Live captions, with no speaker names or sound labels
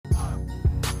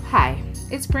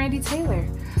it's Brandy Taylor.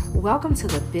 Welcome to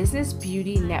the Business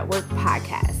Beauty Network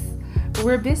podcast,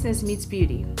 where business meets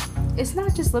beauty. It's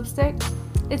not just lipstick,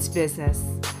 it's business.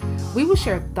 We will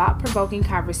share thought-provoking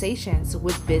conversations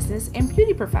with business and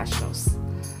beauty professionals.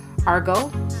 Our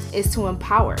goal is to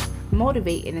empower,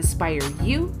 motivate, and inspire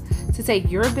you to take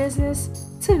your business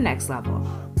to the next level.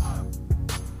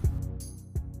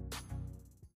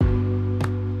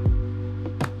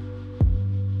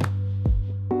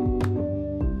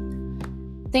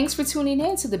 Thanks for tuning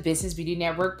in to the Business Beauty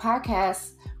Network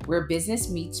podcast, where business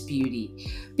meets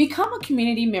beauty. Become a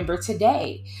community member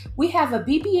today. We have a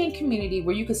BBN community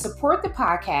where you can support the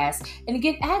podcast and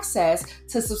get access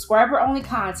to subscriber-only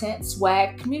content,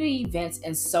 swag, community events,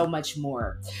 and so much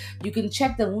more. You can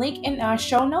check the link in our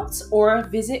show notes or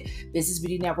visit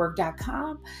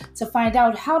businessbeautynetwork.com to find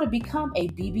out how to become a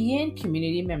BBN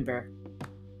community member.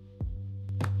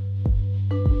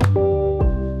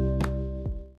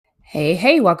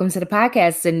 Hey, welcome to the podcast.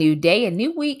 It's a new day, a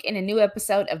new week, and a new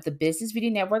episode of the Business Beauty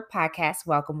Network podcast.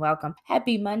 Welcome.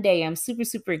 Happy Monday. I'm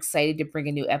super excited to bring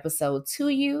a new episode to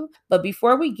you. But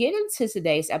before we get into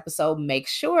today's episode, make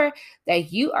sure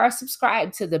that you are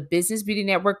subscribed to the Business Beauty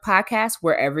Network podcast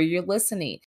wherever you're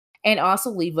listening. And also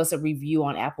leave us a review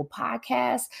on Apple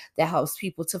Podcasts. That helps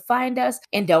people to find us.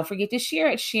 And don't forget to share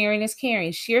it. Sharing is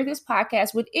caring. Share this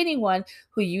podcast with anyone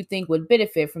who you think would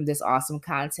benefit from this awesome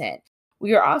content.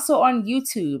 We are also on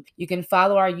YouTube. You can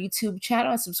follow our YouTube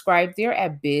channel and subscribe there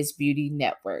at Biz Beauty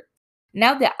Network.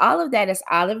 Now that all of that is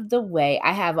out of the way,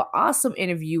 I have an awesome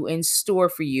interview in store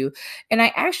for you. And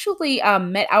I actually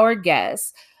met our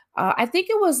guest. I think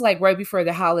it was like right before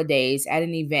the holidays at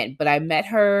an event, but I met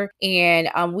her and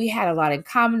we had a lot in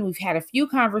common. We've had a few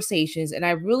conversations and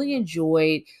I really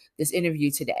enjoyed this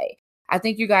interview today. I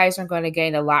think you guys are going to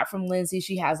gain a lot from Lindsay.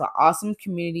 She has an awesome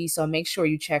community, so make sure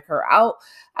you check her out.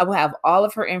 I will have all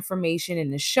of her information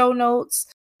in the show notes.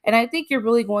 And I think you're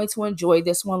really going to enjoy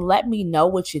this one. Let me know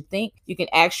what you think. You can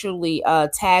actually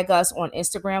tag us on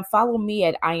Instagram. Follow me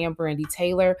at I am Brandy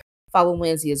Taylor. Follow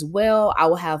Lindsay as well. I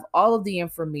will have all of the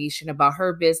information about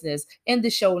her business in the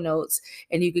show notes,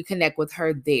 and you can connect with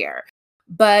her there.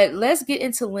 But let's get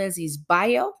into Lindsay's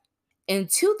bio. In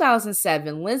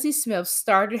 2007, Lindsay Smith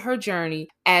started her journey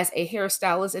as a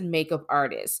hairstylist and makeup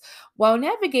artist. While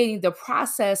navigating the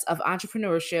process of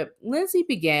entrepreneurship, Lindsay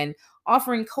began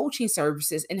offering coaching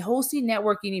services and hosting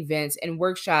networking events and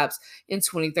workshops in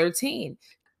 2013.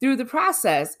 Through the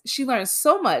process, she learned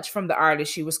so much from the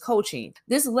artists she was coaching.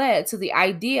 This led to the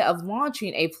idea of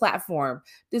launching a platform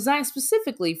designed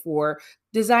specifically for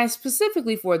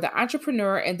the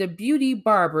entrepreneur and the beauty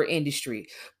barber industry,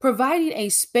 providing a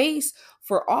space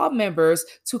for all members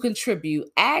to contribute,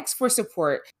 ask for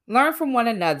support, learn from one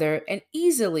another, and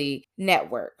easily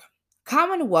network.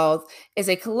 Commonwealth is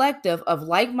a collective of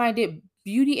like-minded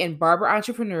beauty and barber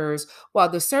entrepreneurs. While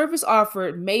the service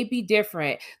offered may be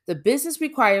different, the business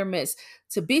requirements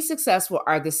to be successful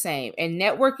are the same, and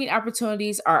networking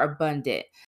opportunities are abundant.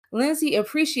 Lindsay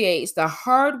appreciates the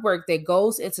hard work that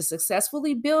goes into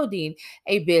successfully building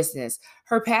a business.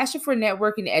 Her passion for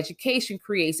networking and education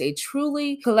creates a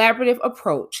truly collaborative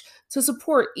approach to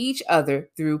support each other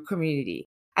through community.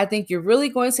 I think you're really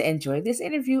going to enjoy this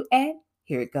interview, and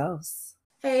here it goes.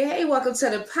 Hey, welcome to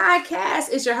the podcast.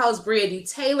 It's your host, Brandy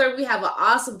Taylor. We have an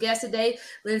awesome guest today,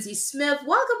 Lindsay Smith.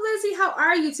 Welcome, Lindsay. How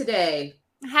are you today?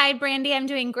 Hi, Brandy. I'm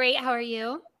doing great. How are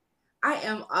you? I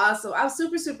am awesome. I'm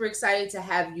super excited to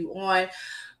have you on.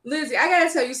 Lindsay, I got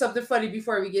to tell you something funny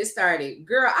before we get started.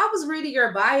 Girl, I was reading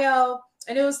your bio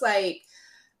and it was like,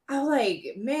 I'm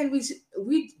like, man,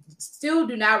 we still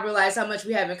do not realize how much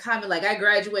we have in common. Like, I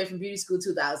graduated from beauty school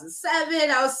 2007.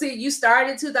 I was seeing you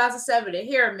started in 2007 in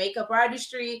hair and makeup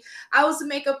artistry. I was a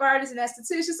makeup artist and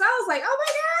esthetician. So I was like, oh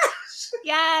my gosh.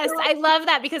 Yes, I love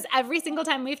that because every single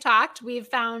time we've talked, we've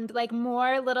found like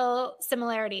more little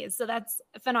similarities. So that's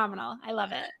phenomenal. I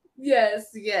love it.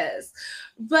 Yes.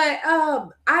 But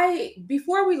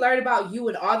before we learn about you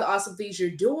and all the awesome things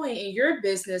you're doing in your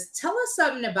business, tell us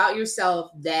something about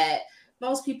yourself that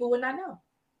most people would not know.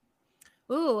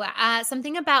 Ooh,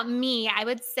 something about me, I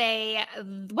would say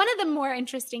one of the more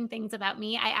interesting things about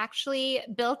me, I actually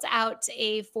built out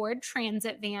a Ford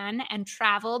Transit van and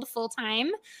traveled full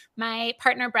time. My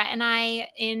partner, Brett, and I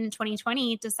in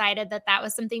 2020 decided that that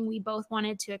was something we both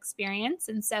wanted to experience.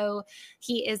 And so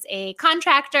he is a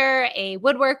contractor, a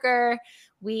woodworker.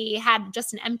 We had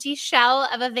just an empty shell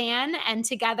of a van, and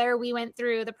together we went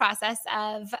through the process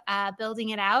of building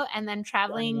it out and then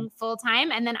traveling full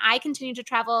time. And then I continued to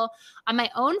travel on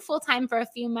my own full time for a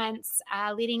few months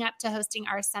leading up to hosting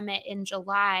our summit in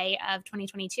July of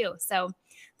 2022. So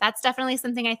that's definitely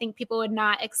something I think people would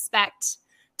not expect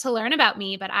to learn about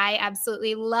me, but I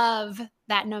absolutely love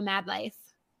that nomad life.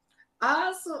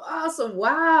 Awesome, awesome.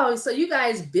 Wow. So you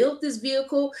guys built this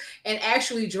vehicle and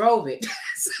actually drove it.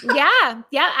 Yeah,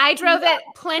 yeah, I drove it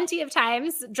plenty of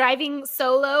times. Driving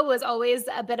solo was always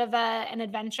a bit of an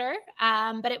adventure,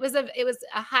 but it was a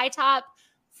high top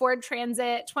Ford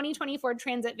Transit 2020 Ford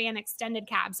Transit van extended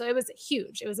cab, so it was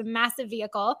huge. It was a massive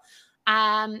vehicle,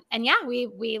 and yeah,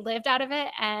 we lived out of it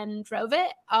and drove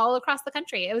it all across the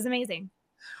country. It was amazing.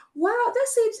 Wow, that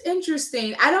seems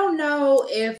interesting. I don't know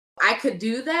if I could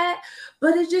do that,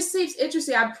 but it just seems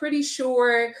interesting. I'm pretty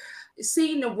sure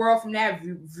seeing the world from that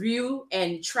view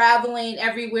and traveling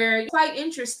everywhere quite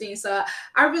interesting. So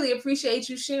I really appreciate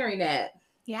you sharing that.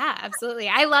 Yeah, absolutely.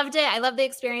 I loved it. I loved the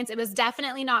experience. It was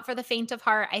definitely not for the faint of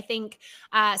heart. I think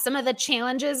some of the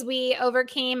challenges we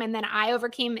overcame and then I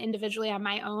overcame individually on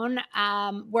my own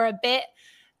were a bit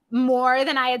more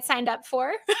than I had signed up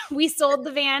for. We sold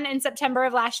the van in September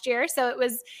of last year, so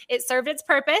it served its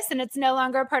purpose and it's no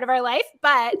longer a part of our life,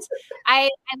 but I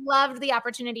loved the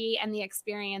opportunity and the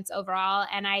experience overall,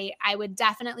 and I would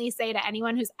definitely say to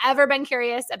anyone who's ever been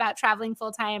curious about traveling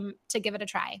full time to give it a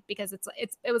try because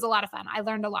it was a lot of fun. I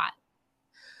learned a lot.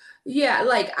 Yeah,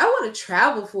 like I want to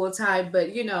travel full time, but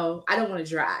I don't want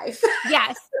to drive.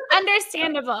 Yes,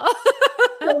 understandable.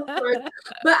 Of course.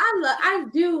 But I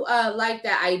do like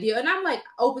that idea, and I'm like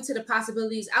open to the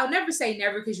possibilities. I'll never say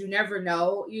never because you never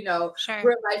know, Sure.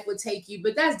 where life would take you.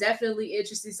 But that's definitely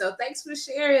interesting. So thanks for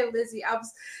sharing, Lizzie.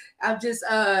 I'm just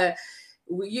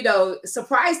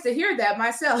surprised to hear that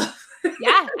myself.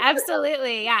 Yeah,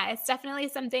 absolutely. Yeah, it's definitely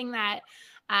something that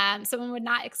someone would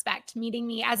not expect meeting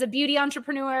me as a beauty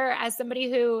entrepreneur, as somebody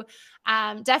who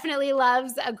definitely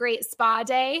loves a great spa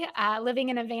day. Living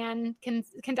in a van can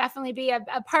definitely be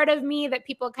a part of me that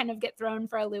people kind of get thrown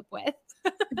for a loop with.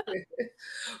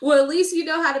 Well, at least you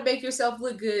know how to make yourself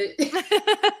look good,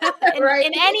 right?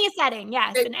 In any setting,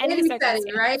 yes, In in any any setting,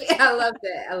 circumstance. right? I love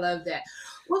that. I love that.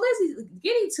 Well, Lizzie,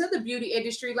 getting to the beauty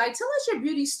industry, like tell us your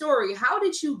beauty story. How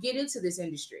did you get into this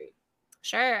industry?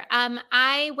 Sure.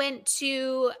 I went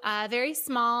to a very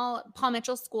small Paul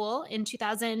Mitchell school in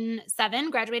 2007,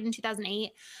 graduated in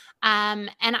 2008. And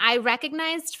I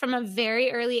recognized from a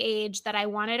very early age that I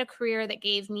wanted a career that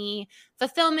gave me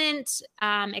fulfillment,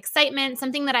 excitement,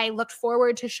 something that I looked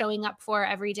forward to showing up for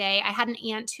every day. I had an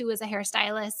aunt who was a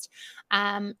hairstylist.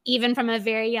 Even from a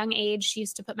very young age, she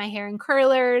used to put my hair in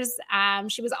curlers.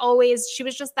 She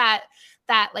was just that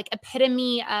like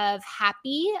epitome of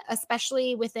happy,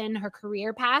 especially within her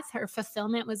career path. Her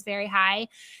fulfillment was very high.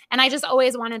 And I just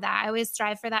always wanted that. I always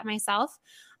strive for that myself.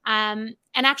 And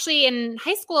actually, in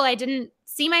high school, I didn't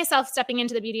see myself stepping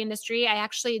into the beauty industry. I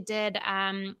actually did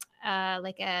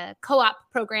like a co-op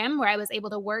program where I was able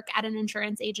to work at an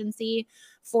insurance agency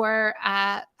for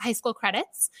high school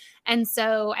credits. And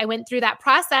so I went through that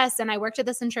process and I worked at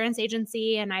this insurance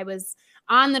agency and I was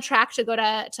on the track to go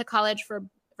to college for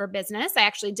business. I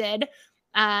actually did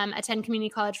attend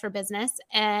community college for business.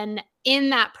 And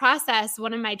in that process,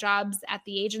 one of my jobs at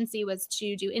the agency was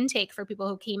to do intake for people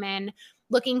who came in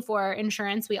looking for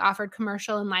insurance. We offered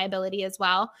commercial and liability as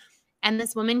well. And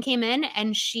this woman came in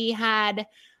and she had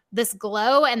this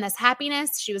glow and this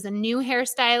happiness. She was a new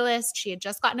hairstylist. She had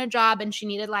just gotten a job and she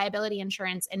needed liability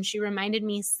insurance. And she reminded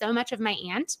me so much of my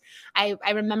aunt. I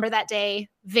remember that day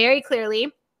very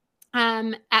clearly.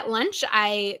 At lunch,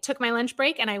 I took my lunch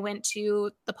break and I went to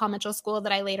the Paul Mitchell school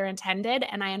that I later attended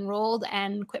and I enrolled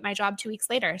and quit my job 2 weeks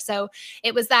later. So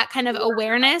it was that kind of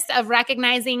awareness of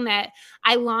recognizing that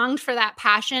I longed for that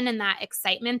passion and that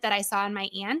excitement that I saw in my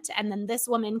aunt. And then this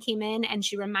woman came in and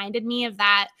she reminded me of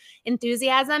that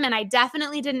enthusiasm. And I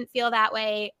definitely didn't feel that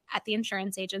way at the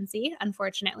insurance agency,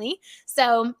 unfortunately.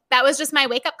 So that was just my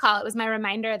wake up call. It was my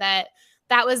reminder that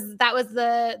that was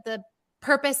the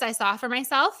purpose I saw for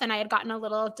myself. And I had gotten a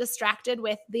little distracted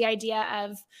with the idea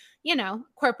of,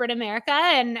 corporate America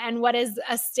and what is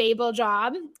a stable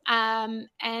job.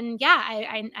 And yeah,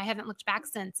 I haven't looked back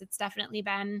since. It's definitely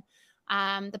been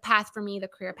the path for me, the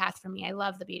career path for me. I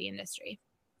love the beauty industry.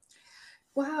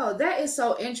 Wow, that is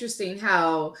so interesting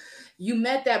how you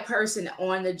met that person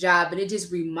on the job and it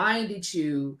just reminded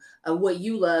you of what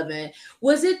you love. And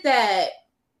was it that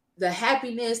the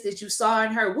happiness that you saw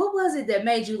in her? What was it that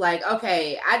made you like,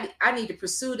 okay, I need to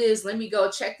pursue this. Let me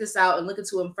go check this out and look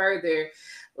into him further.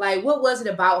 Like, what was it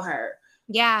about her?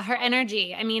 Yeah, her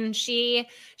energy. I mean, she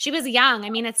was young. I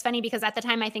mean, it's funny because at the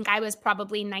time I think I was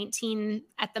probably 19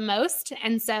 at the most.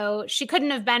 And so she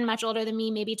couldn't have been much older than me,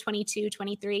 maybe 22,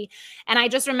 23. And I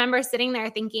just remember sitting there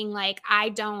thinking like I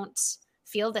don't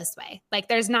feel this way. Like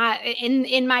there's not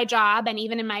in my job and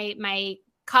even in my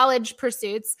college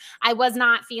pursuits, I was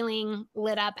not feeling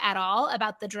lit up at all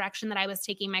about the direction that I was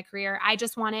taking my career. I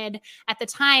just wanted, at the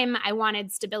time, I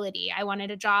wanted stability. I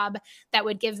wanted a job that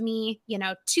would give me,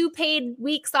 2 paid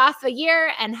weeks off a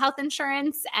year and health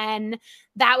insurance. And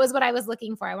that was what I was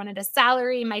looking for. I wanted a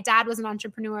salary. My dad was an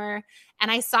entrepreneur,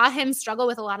 and I saw him struggle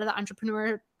with a lot of the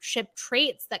entrepreneurship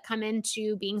traits that come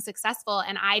into being successful.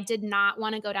 And I did not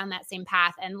want to go down that same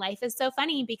path. And life is so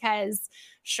funny because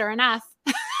sure enough,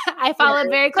 I followed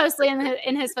very closely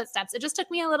in his footsteps. It just took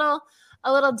me a little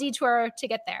detour to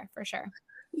get there, for sure.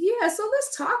 Yeah, so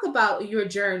let's talk about your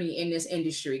journey in this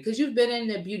industry because you've been in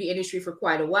the beauty industry for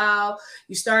quite a while.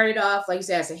 You started off, like you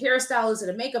said, as a hairstylist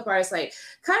and a makeup artist. Like,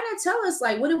 kind of tell us,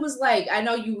 like, what it was like. I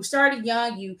know you started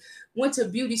young, you went to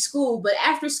beauty school, but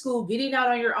after school, getting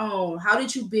out on your own, how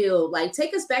did you build? Like,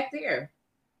 take us back there.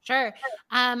 Sure.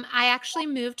 I actually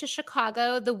moved to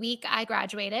Chicago the week I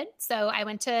graduated. So I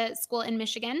went to school in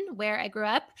Michigan, where I grew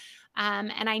up.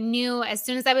 And I knew as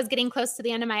soon as I was getting close to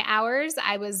the end of my hours,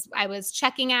 I was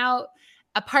checking out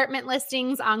apartment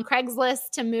listings on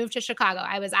Craigslist to move to Chicago.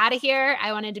 I was out of here.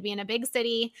 I wanted to be in a big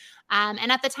city.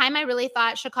 And at the time, I really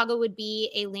thought Chicago would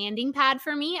be a landing pad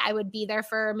for me. I would be there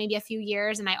for maybe a few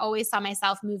years, and I always saw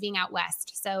myself moving out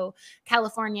west. So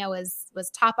California was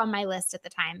top on my list at the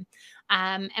time.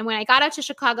 And when I got out to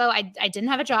Chicago, I didn't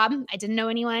have a job. I didn't know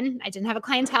anyone. I didn't have a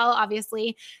clientele,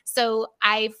 obviously. So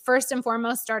I first and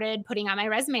foremost started putting out my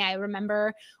resume. I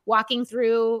remember walking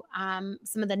through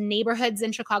some of the neighborhoods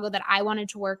in Chicago that I wanted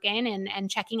to work in, and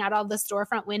checking out all the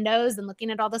storefront windows and looking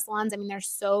at all the salons. I mean, there's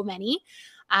so many.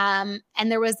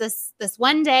 And there was this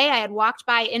one day I had walked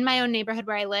by in my own neighborhood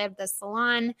where I lived, this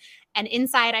salon, and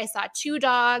inside I saw 2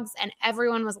 dogs and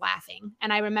everyone was laughing.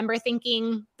 And I remember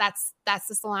thinking, that's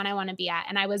the salon I want to be at.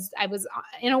 And I was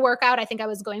in a workout. I think I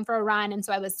was going for a run. And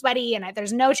so I was sweaty, and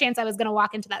there's no chance I was going to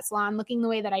walk into that salon looking the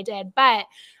way that I did. But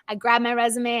I grabbed my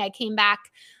resume. I came back,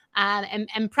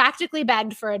 and practically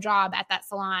begged for a job at that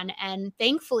salon. And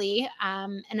thankfully,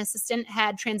 an assistant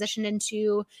had transitioned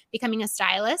into becoming a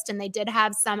stylist, and they did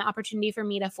have some opportunity for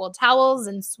me to fold towels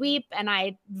and sweep. And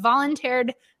I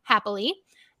volunteered happily.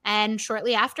 And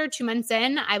shortly after, 2 months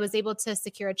in, I was able to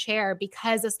secure a chair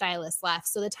because a stylist left.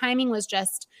 So the timing was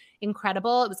just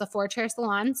incredible. It was a 4-chair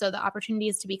salon, so the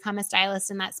opportunities to become a stylist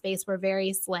in that space were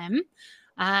very slim.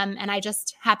 And I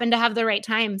just happened to have the right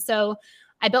time. So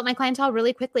I built my clientele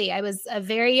really quickly. I was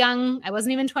very young. I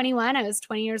wasn't even 21. I was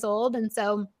 20 years old. And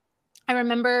so I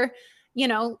remember,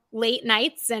 late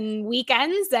nights and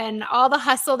weekends and all the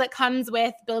hustle that comes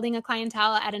with building a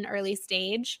clientele at an early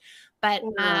stage. But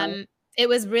it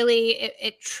was really,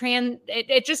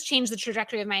 it just changed the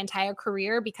trajectory of my entire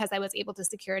career because I was able to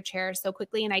secure a chair so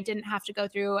quickly, and I didn't have to go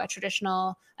through a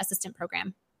traditional assistant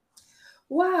program.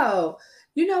 Wow.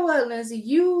 You know what, Lindsay?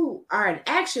 You are an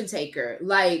action taker.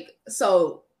 Like,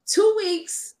 so 2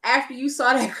 weeks after you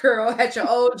saw that girl at your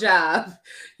old job,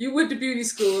 you went to beauty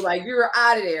school. Like, you were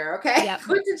out of there. Okay. Yep.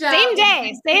 Quit the job.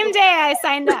 Same day I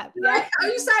signed up. Right? Yep. Oh,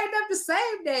 you signed up the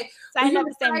same day. Signed up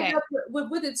the same day.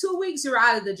 Within 2 weeks, you're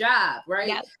out of the job, right?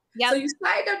 Yep. So you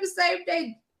signed up the same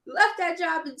day, left that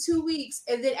job in 2 weeks,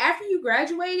 and then after you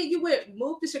graduated, you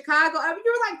moved to Chicago. I mean,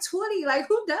 you were like 20. Like,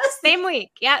 who does this? Same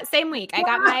week. Yeah, same week. I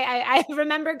got I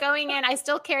remember going in. I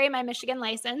still carry my Michigan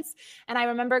license, and I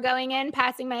remember going in,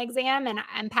 passing my exam, and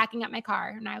I'm packing up my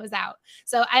car, and I was out.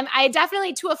 So I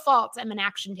definitely, to a fault, I'm an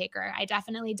action taker. I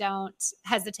definitely don't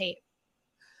hesitate.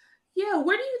 Yeah,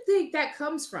 where do you think that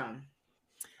comes from?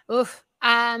 Oof.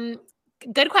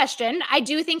 Good question. I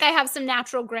do think I have some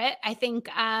natural grit. I think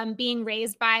being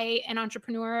raised by an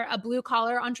entrepreneur, a blue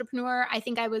collar entrepreneur, I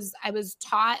think I was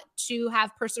taught to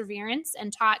have perseverance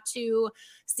and taught to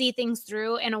see things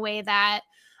through in a way that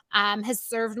has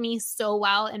served me so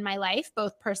well in my life,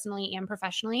 both personally and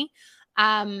professionally.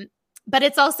 But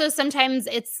it's also sometimes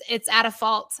it's at a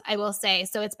fault, I will say.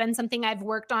 So it's been something I've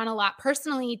worked on a lot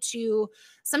personally to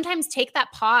sometimes take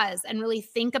that pause and really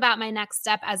think about my next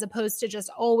step as opposed to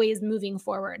just always moving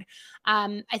forward.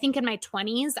 I think in my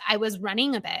 20s, I was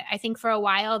running a bit. I think for a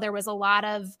while there was a lot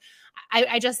of,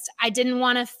 I didn't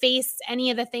want to face any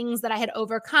of the things that I had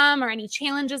overcome or any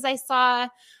challenges I saw.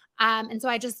 And so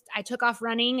I took off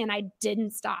running and I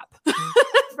didn't stop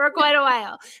for quite a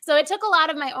while. So it took a lot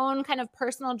of my own kind of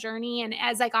personal journey. And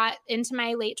as I got into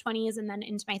my late 20s and then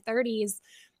into my 30s,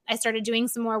 I started doing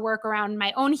some more work around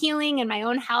my own healing and my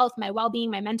own health, my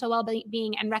well-being, my mental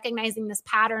well-being, and recognizing this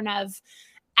pattern of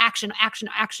action, action,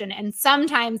 action. And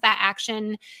sometimes that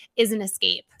action is an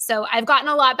escape. So I've gotten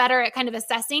a lot better at kind of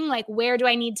assessing, like, where do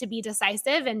I need to be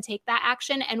decisive and take that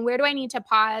action? And where do I need to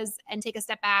pause and take a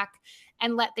step back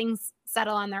and let things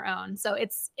settle on their own? So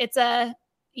it's a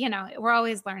we're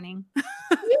always learning.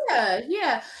 Yeah,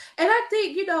 yeah. And I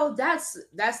think,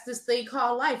 that's this thing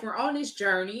called life. We're on this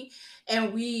journey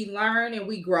and we learn and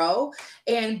we grow.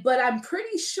 And but I'm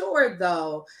pretty sure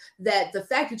though that the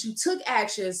fact that you took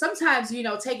action, sometimes,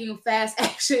 taking fast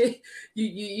action,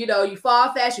 you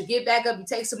fall fast, you get back up, you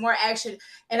take some more action.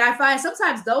 And I find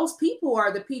sometimes those people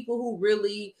are the people who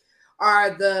really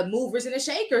are the movers and the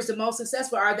shakers. The most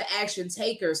successful are the action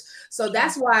takers. So Yeah.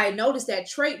 that's why I noticed that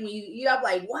trait when I'm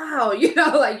like, wow,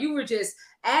 like you were just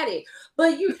at it.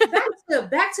 But you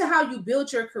back to how you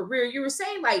built your career. You were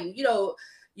saying like,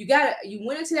 you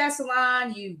went into that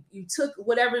salon, you took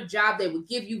whatever job they would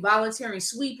give you, volunteering,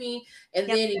 sweeping, and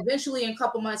Yep. then eventually in a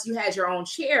couple months you had your own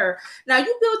chair. Now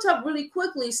you built up really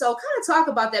quickly. So kind of talk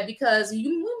about that, because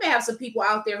we may have some people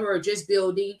out there who are just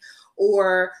building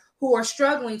or who are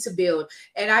struggling to build.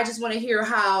 And I just want to hear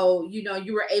how,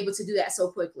 you were able to do that so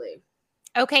quickly.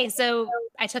 Okay, so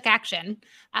I took action.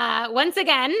 Once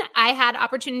again, I had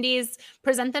opportunities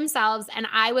present themselves, and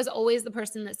I was always the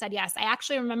person that said yes. I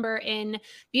actually remember in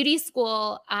beauty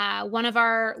school, one of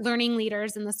our learning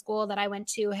leaders in the school that I went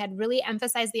to had really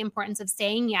emphasized the importance of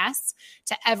saying yes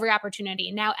to every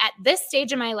opportunity. Now, at this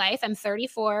stage in my life, I'm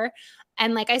 34.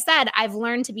 And like I said, I've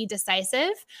learned to be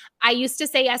decisive. I used to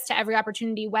say yes to every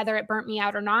opportunity, whether it burnt me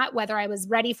out or not, whether I was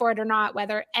ready for it or not,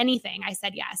 whether anything, I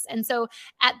said yes. And so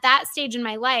at that stage in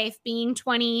my life, being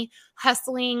 20,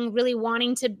 hustling, really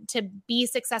wanting to be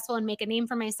successful and make a name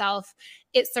for myself,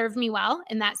 it served me well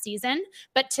in that season.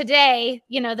 But today,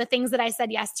 the things that I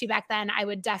said yes to back then, I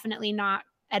would definitely not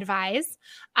advise.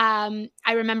 I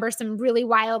remember some really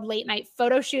wild late night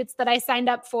photo shoots that I signed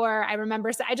up for.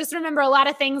 I just remember a lot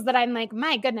of things that I'm like,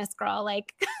 my goodness, girl,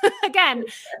 like, again,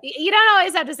 you don't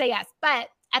always have to say yes, but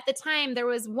at the time, there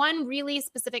was one really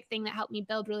specific thing that helped me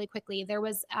build really quickly. There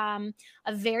was a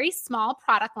very small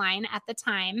product line at the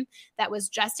time that was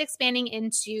just expanding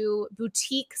into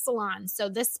boutique salons. So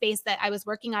this space that I was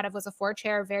working out of was a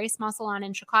 4-chair, very small salon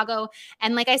in Chicago.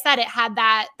 And like I said, it had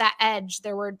that edge.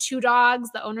 There were 2 dogs,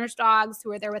 the owner's dogs, who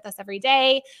were there with us every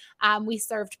day. We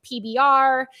served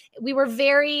PBR. We were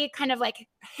very kind of like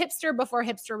hipster before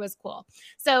hipster was cool.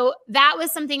 So that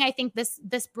was something I think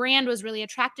this brand was really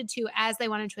attracted to as they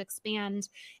wanted to expand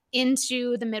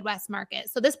into the Midwest market.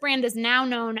 So this brand is now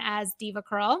known as Diva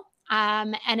Curl.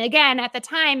 And again, at the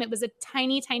time, it was a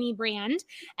tiny, tiny brand,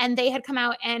 and they had come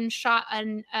out and shot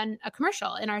a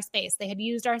commercial in our space. They had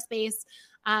used our space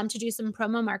to do some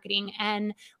promo marketing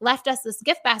and left us this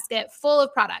gift basket full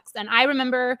of products. And I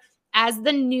remember, as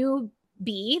the new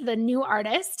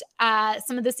artist,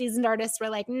 some of the seasoned artists were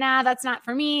like, nah, that's not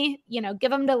for me.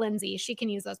 Give them to Lindsay. She can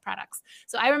use those products.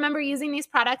 So I remember using these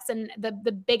products, and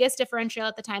the biggest differential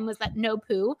at the time was that No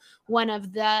Poo, one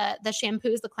of the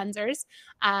shampoos, the cleansers,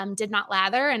 did not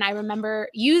lather. And I remember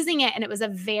using it, and it was a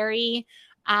very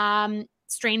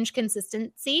strange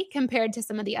consistency compared to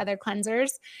some of the other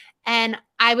cleansers. And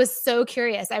I was so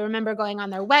curious. I remember going on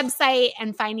their website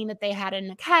and finding that they had an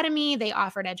academy, they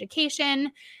offered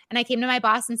education. And I came to my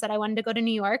boss and said I wanted to go to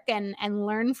New York and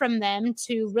learn from them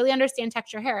to really understand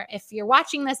texture hair. If you're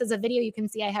watching this as a video, you can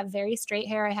see I have very straight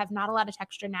hair. I have not a lot of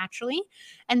texture naturally.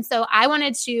 And so I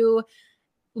wanted to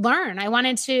learn. I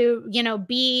wanted to,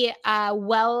 be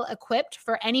well equipped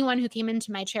for anyone who came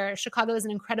into my chair. Chicago is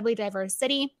an incredibly diverse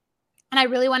city. And I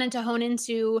really wanted to hone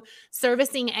into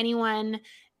servicing anyone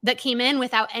that came in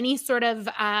without any sort of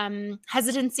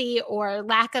hesitancy or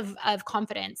lack of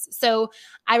confidence. So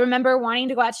I remember wanting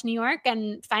to go out to New York,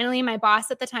 and finally my boss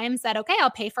at the time said, okay,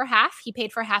 I'll pay for half. He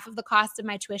paid for half of the cost of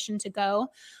my tuition to go.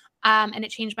 And it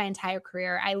changed my entire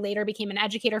career. I later became an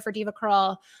educator for Diva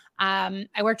Curl.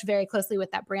 I worked very closely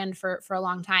with that brand for a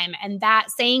long time. And that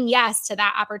saying yes to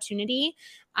that opportunity,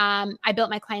 I built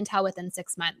my clientele within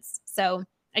 6 months. So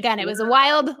again, it was a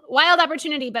wild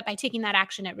opportunity, but by taking that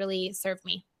action, it really served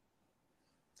me.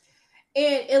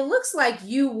 And it looks like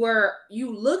you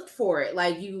looked for it.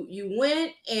 Like you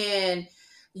went and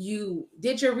you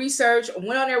did your research,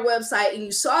 went on their website, and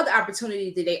you saw the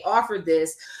opportunity that they offered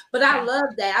this. But I love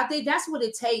that. I think that's what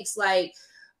it takes. Like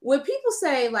when people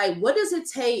say, like, what does it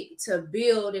take to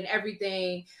build and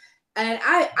everything? And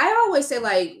I always say,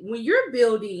 like, when you're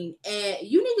building and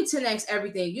you need to 10x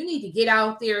everything, you need to get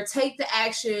out there, take the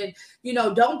action,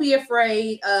 don't be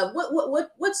afraid.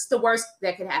 What's the worst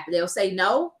that could happen? They'll say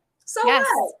no. So Yes.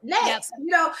 what? Next,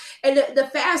 Yep. And the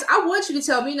fast, I want you to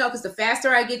tell me no, because the faster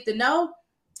I get the no,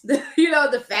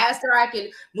 the faster I can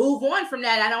move on from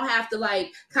that. I don't have to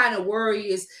like kind of worry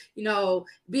is,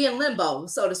 be in limbo,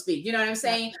 so to speak. You know what I'm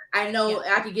saying? Yep. I know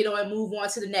I can get on and move on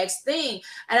to the next thing.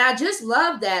 And I just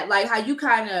love that, like how you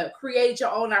kind of create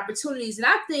your own opportunities. And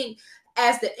I think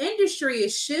as the industry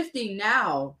is shifting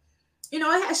now, it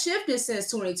has shifted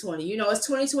since 2020. It's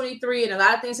 2023 and a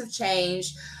lot of things have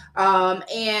changed. And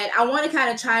I want to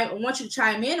I want you to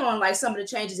chime in on like some of the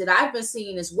changes that I've been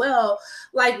seeing as well,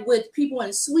 like with people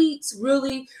in suites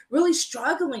really, really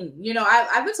struggling.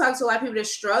 I've been talking to a lot of people that are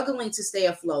struggling to stay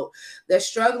afloat. They're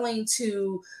struggling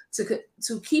to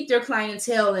keep their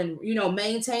clientele and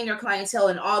maintain their clientele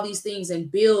and all these things and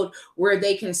build where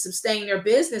they can sustain their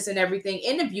business and everything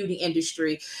in the beauty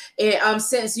industry. And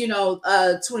since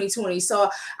 2020, so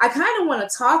I kind of want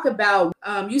to talk about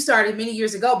you started many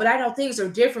years ago, but I know things are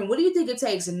different. What do you think it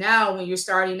takes now when you're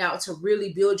starting out to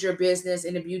really build your business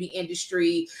in the beauty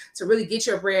industry, to really get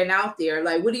your brand out there?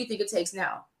 Like, what do you think it takes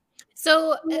now?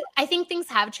 So I think things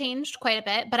have changed quite a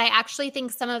bit, but I actually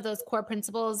think some of those core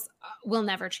principles will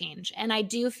never change. And I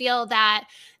do feel that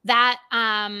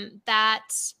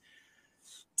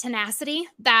tenacity,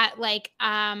 that like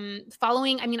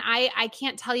following, I mean, I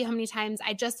can't tell you how many times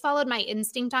I just followed my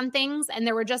instinct on things, and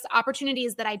there were just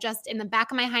opportunities that I just, in the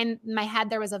back of my head,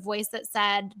 there was a voice that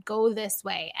said, go this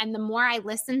way. And the more I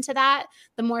listened to that,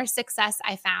 the more success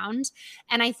I found.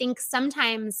 And I think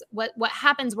sometimes what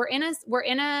happens, we're in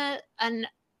a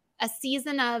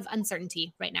season of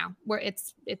uncertainty right now, where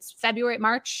it's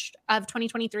March of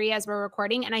 2023 as we're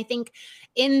recording. And I think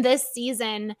in this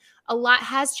season, a lot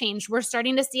has changed. We're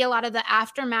starting to see a lot of the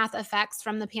aftermath effects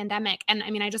from the pandemic. And I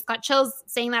mean, I just got chills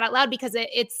saying that out loud because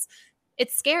it's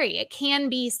scary. It can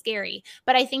be scary.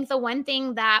 But I think the one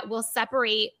thing that will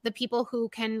separate the people who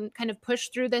can kind of push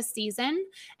through this season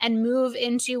and move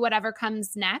into whatever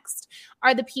comes next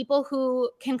are the people who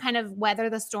can kind of weather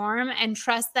the storm and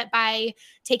trust that by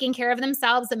taking care of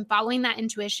themselves and following that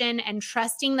intuition and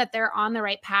trusting that they're on the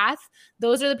right path,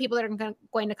 those are the people that are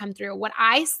going to come through. What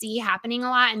I see happening a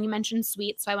lot, and you mentioned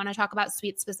suites, so I want to talk about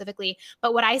suites specifically,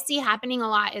 but what I see happening a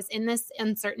lot is in this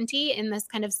uncertainty, in this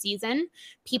kind of season,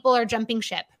 people are jumping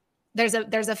ship. There's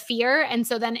a fear. And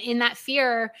so then in that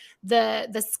fear,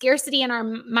 the scarcity in our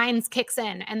minds kicks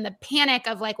in, and the panic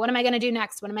of like, what am I going to do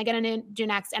next? What am I going to do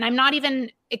next? And I'm not even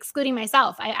excluding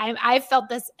myself. I've felt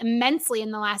this immensely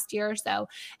in the last year or so.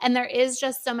 And there is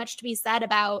just so much to be said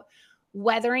about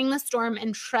weathering the storm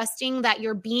and trusting that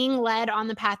you're being led on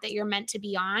the path that you're meant to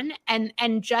be on,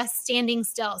 and just standing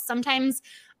still. Sometimes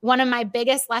one of my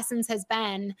biggest lessons has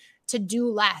been to do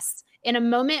less. In a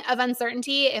moment of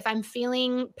uncertainty, if I'm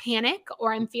feeling panic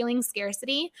or I'm feeling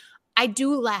scarcity, I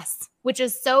do less, which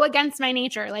is so against my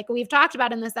nature. Like we've talked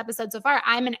about in this episode so far,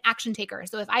 I'm an action taker.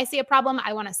 So if I see a problem,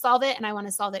 I want to solve it, and I want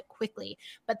to solve it quickly.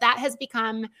 But that has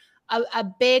become a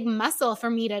big muscle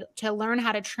for me to learn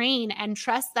how to train and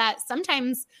trust that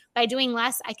sometimes by doing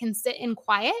less, I can sit in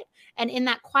quiet, and in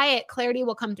that quiet, clarity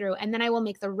will come through, and then I will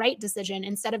make the right decision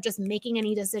instead of just making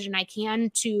any decision I can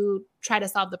to try to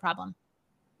solve the problem.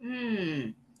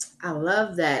 I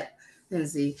love that,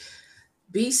 Lindsay.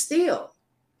 Be still.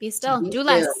 Be still. Do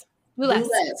less. Do less.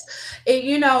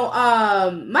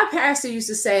 And my pastor used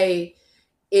to say,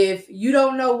 if you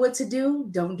don't know what to do,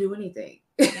 don't do anything.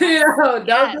 Don't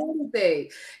do anything.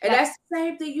 And that's the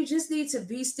same thing. You just need to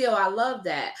be still. I love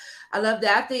that.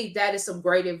 I think that is some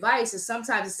great advice. And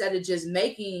sometimes instead of just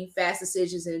making fast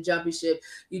decisions and jumping ship,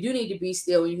 you do need to be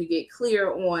still, and you can get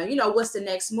clear on, what's the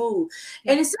next move.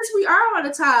 And since we are on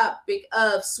the topic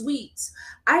of suites,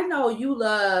 I know you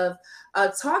love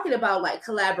talking about like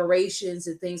collaborations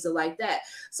and things like that.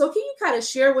 So can you kind of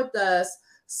share with us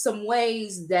some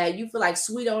ways that you feel like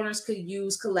suite owners could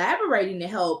use collaborating to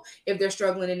help if they're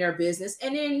struggling in their business,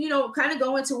 and then, kind of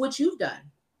go into what you've done?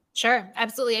 Sure.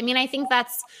 Absolutely. I mean, I think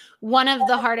that's one of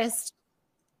the hardest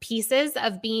pieces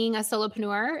of being a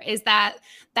solopreneur, is that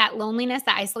loneliness,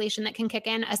 that isolation that can kick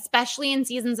in, especially in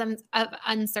seasons of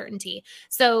uncertainty.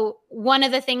 So one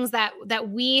of the things that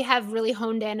we have really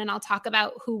honed in, and I'll talk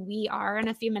about who we are in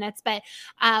a few minutes, but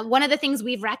one of the things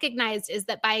we've recognized is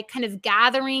that by kind of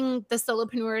gathering the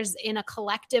solopreneurs in a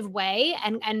collective way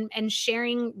and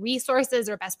sharing resources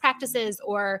or best practices,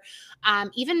 or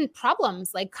even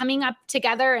problems, like coming up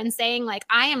together and saying like,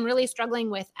 I am really struggling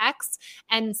with X,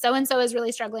 and so is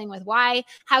really struggling with Y.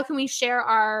 How can we share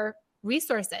our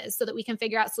resources so that we can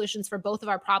figure out solutions for both of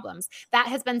our problems? That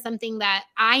has been something that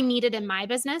I needed in my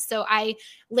business. So I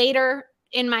later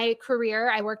in my career,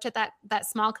 I worked at that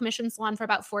small commission salon for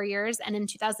about 4 years. And in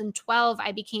 2012,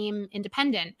 I became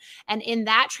independent. And in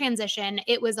that transition,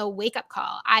 it was a wake-up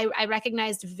call. I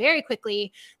recognized very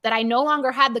quickly that I no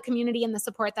longer had the community and the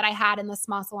support that I had in the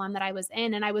small salon that I was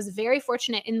in. And I was very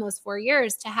fortunate in those 4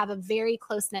 years to have a very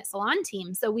close-knit salon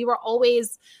team. So we were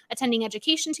always attending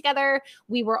education together.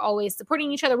 We were always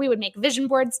supporting each other. We would make vision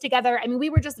boards together. I mean, we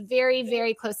were just very,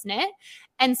 very close-knit.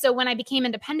 And so when I became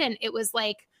independent, it was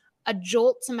like, a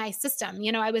jolt to my system.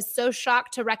 You know, I was so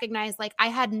shocked to recognize like I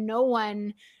had no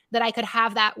one that I could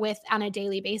have that with on a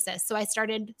daily basis. So I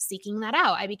started seeking that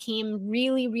out. I became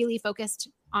really, really focused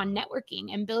on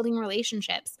networking and building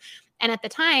relationships. And at the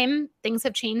time, things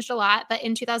have changed a lot. But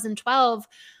in 2012,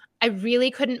 I really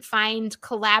couldn't find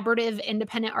collaborative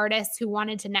independent artists who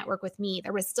wanted to network with me.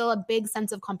 There was still a big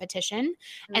sense of competition.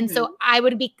 And so I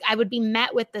would be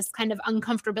met with this kind of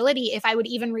uncomfortability if I would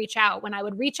even reach out. When I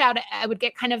would reach out, I would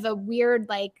get kind of a weird,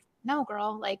 like, no,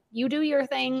 girl, like you do your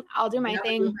thing, I'll do my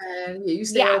thing.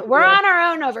 Yeah, we're on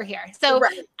our own over here. So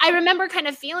I remember kind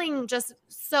of feeling just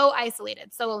so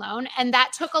isolated, so alone. And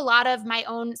that took a lot of my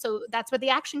own. So that's where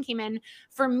the action came in.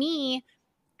 For me,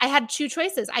 I had two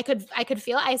choices. I could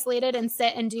feel isolated and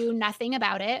sit and do nothing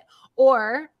about it,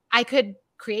 or I could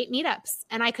create meetups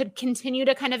and I could continue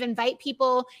to kind of invite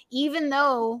people, even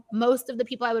though most of the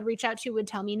people I would reach out to would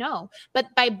tell me no. But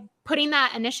by putting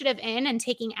that initiative in and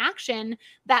taking action,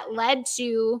 that led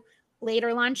to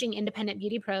later launching Independent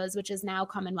Beauty Pros, which is now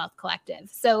Commonwealth Collective.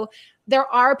 So there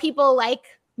are people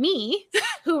like me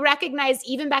who recognized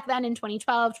even back then in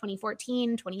 2012,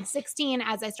 2014, 2016,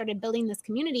 as I started building this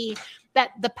community,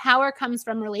 that the power comes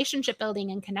from relationship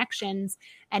building and connections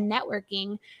and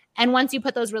networking. And once you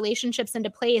put those relationships into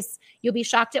place, you'll be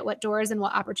shocked at what doors and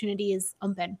what opportunities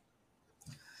open.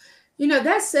 You know,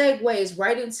 that segues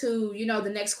right into, the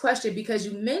next question, because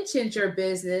you mentioned your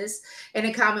business and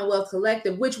the Commonwealth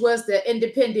Collective, which was the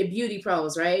Independent Beauty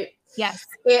Pros, right? Yes.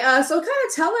 So kind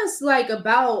of tell us like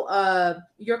about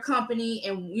your company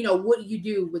and, what you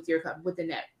do with with the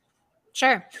net.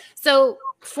 Sure. So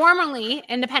formerly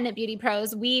Independent Beauty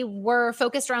Pros, we were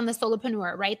focused around the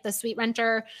solopreneur, right? The suite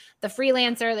renter, the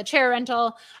freelancer, the chair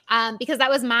rental, because that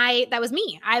was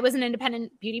me. I was an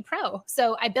independent beauty pro.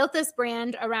 So I built this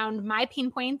brand around my pain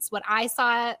points, what I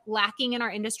saw lacking in our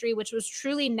industry, which was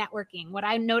truly networking. What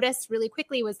I noticed really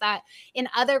quickly was that in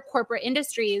other corporate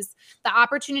industries, the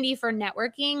opportunity for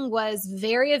networking was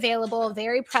very available,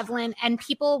 very prevalent, and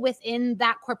people within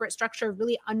that corporate structure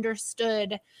really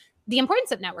understood the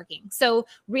importance of networking. So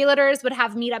realtors would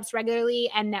have meetups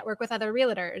regularly and network with other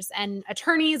realtors, and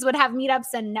attorneys would have meetups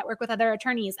and network with other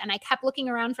attorneys. And I kept looking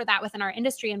around for that within our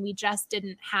industry, and we just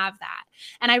didn't have that.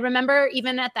 And I remember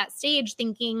even at that stage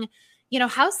thinking,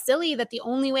 how silly that the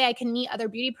only way I can meet other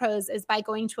beauty pros is by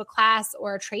going to a class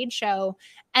or a trade show.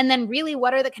 And then really,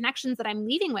 what are the connections that I'm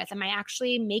leaving with? Am I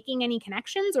actually making any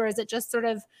connections, or is it just sort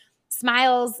of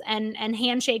smiles and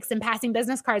handshakes and passing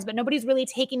business cards, but nobody's really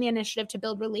taking the initiative to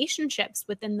build relationships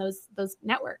within those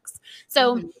networks?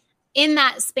 So in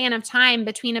that span of time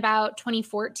between about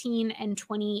 2014 and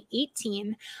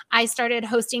 2018, I started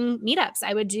hosting meetups.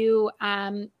 I would do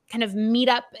kind of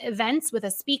meetup events with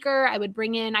a speaker. I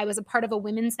was a part of a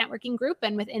women's networking group.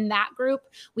 And within that group,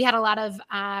 we had a lot of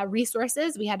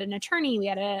resources. We had an attorney, we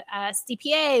had a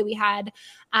CPA, we had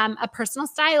a personal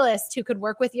stylist who could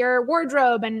work with your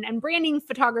wardrobe and branding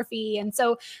photography. And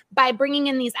so by bringing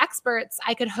in these experts,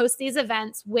 I could host these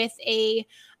events with a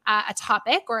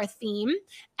topic or a theme,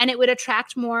 and it would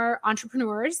attract more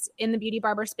entrepreneurs in the beauty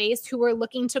barber space who were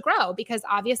looking to grow, because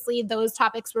obviously those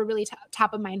topics were really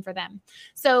top of mind for them.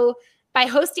 So by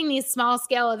hosting these small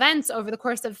scale events over the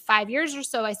course of 5 years or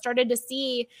so, I started to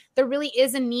see there really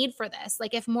is a need for this.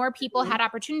 Like if more people had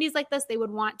opportunities like this, they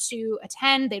would want to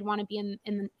attend, they'd want to be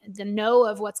in the know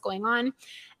of what's going on.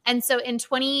 And so in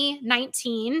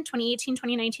 2018,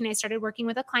 2019, I started working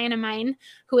with a client of mine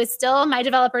who is still my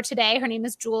developer today. Her name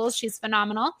is Jules. She's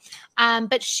phenomenal.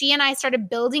 But she and I started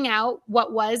building out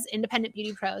what was Independent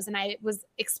Beauty Pros. And I was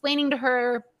explaining to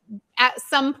her at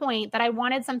some point that I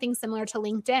wanted something similar to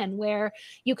LinkedIn, where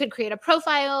you could create a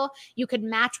profile, you could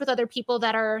match with other people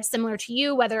that are similar to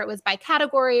you, whether it was by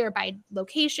category or by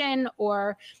location,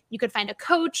 or you could find a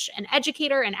coach, an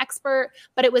educator, an expert,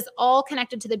 but it was all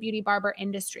connected to the beauty barber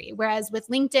industry. Whereas with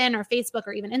LinkedIn or Facebook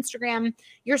or even Instagram,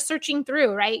 you're searching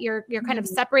through, right? You're kind of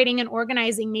separating and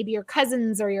organizing maybe your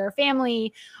cousins or your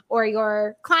family or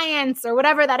your clients or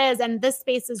whatever that is. And this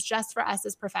space is just for us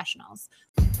as professionals.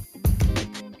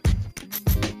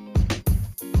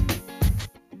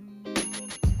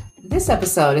 This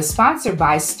episode is sponsored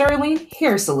by Sterling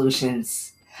Hair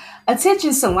Solutions.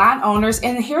 Attention salon owners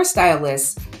and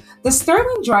hairstylists. The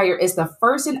Sterling dryer is the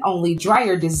first and only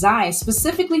dryer designed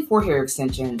specifically for hair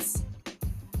extensions.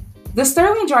 The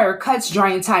Sterling dryer cuts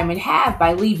drying time in half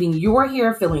by leaving your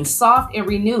hair feeling soft and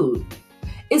renewed.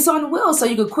 It's on wheels so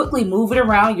you can quickly move it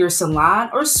around your salon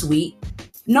or suite.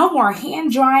 No more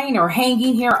hand drying or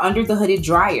hanging hair under the hooded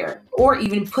dryer, or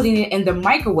even putting it in the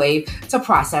microwave to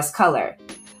process color.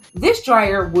 This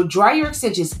dryer will dry your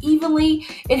extensions evenly,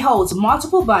 it holds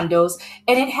multiple bundles,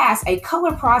 and it has a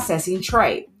color processing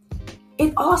tray.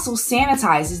 It also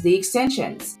sanitizes the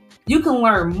extensions. You can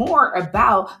learn more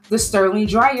about the Sterling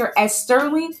Dryer at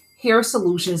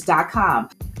sterlinghairsolutions.com.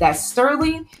 That's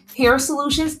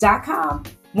sterlinghairsolutions.com.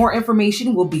 More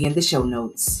information will be in the show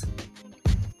notes.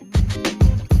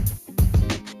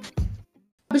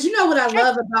 But you know what I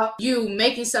love about you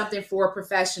making something for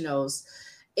professionals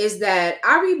is that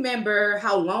I remember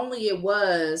how lonely it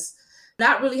was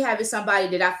not really having somebody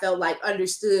that I felt like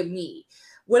understood me.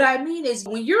 What I mean is,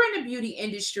 when you're in the beauty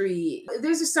industry,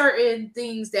 there's a certain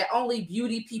things that only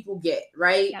beauty people get,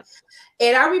 right? Yep.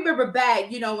 And I remember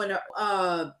back, in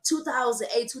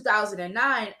 2008,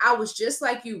 2009, I was just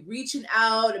like you, reaching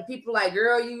out, and people like,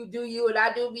 girl, you do you and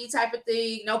I do me type of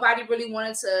thing. Nobody really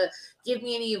wanted to give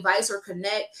me any advice or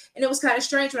connect. And it was kind of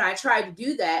strange when I tried to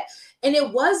do that. And it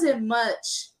wasn't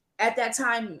much at that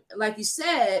time, like you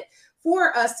said,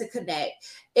 for us to connect.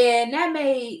 And that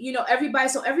made,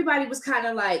 everybody was kind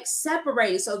of like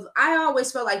separated. So I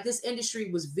always felt like this industry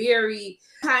was very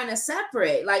kind of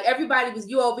separate. Like everybody was,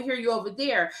 you over here, you over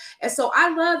there. And so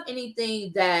I love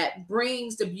anything that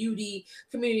brings the beauty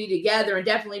community together and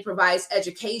definitely provides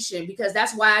education, because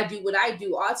that's why I do what I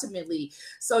do ultimately.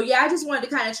 So yeah, I just wanted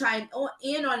to kind of chime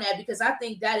in on that, because I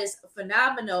think that is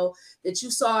phenomenal that you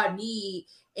saw a need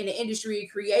in the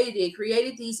industry,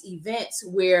 created these events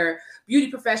where beauty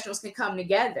professionals can come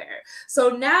together.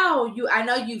 So now I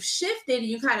know you've shifted and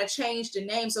you kind of changed the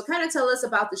name. So kind of tell us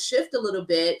about the shift a little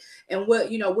bit and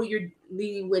what you're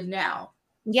leading with now.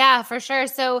 Yeah, for sure.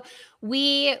 So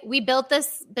we built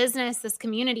this business, this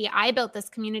community. I built this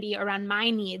community around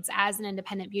my needs as an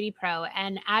independent beauty pro.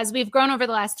 And as we've grown over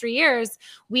the last 3 years,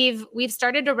 we've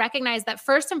started to recognize that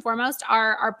first and foremost,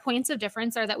 our points of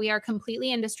difference are that we are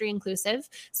completely industry inclusive.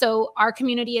 So our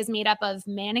community is made up of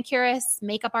manicurists,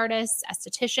 makeup artists,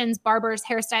 estheticians, barbers,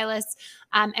 hairstylists.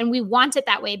 And we want it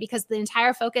that way because the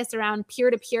entire focus around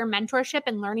peer-to-peer mentorship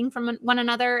and learning from one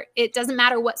another, it doesn't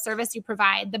matter what service you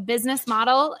provide. The business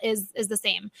model is the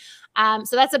same.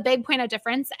 So that's a big point of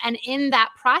difference. And in that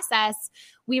process,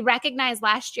 we recognized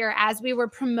last year, as we were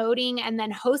promoting and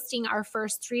then hosting our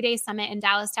first 3-day summit in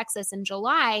Dallas, Texas in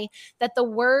July, that the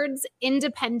words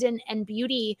independent and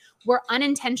beauty were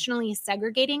unintentionally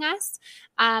segregating us.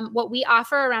 What we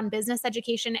offer around business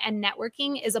education and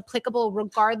networking is applicable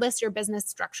regardless your business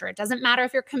structure. It doesn't matter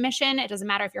if you're commission, it doesn't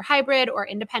matter if you're hybrid or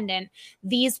independent.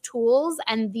 These tools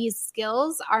and these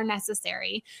skills are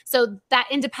necessary. So that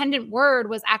independent word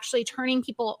was actually turning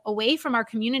people away from our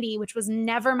community, which was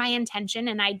never my intention.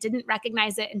 And I didn't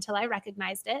recognize it until I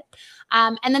recognized it.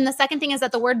 And then the second thing is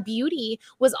that the word beauty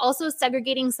was also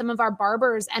segregating some of our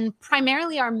barbers and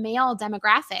primarily our male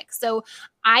demographic. So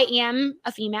I am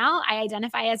a female, I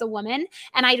identify as a woman,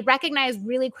 and I recognized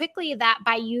really quickly that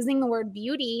by using the word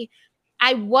beauty,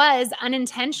 I was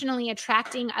unintentionally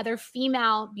attracting other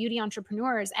female beauty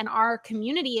entrepreneurs, and our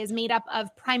community is made up of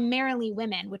primarily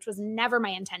women, which was never my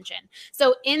intention.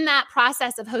 So in that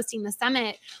process of hosting the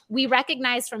summit, we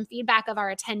recognized from feedback of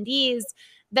our attendees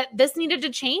that this needed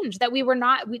to change, that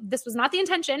this was not the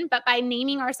intention, but by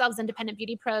naming ourselves independent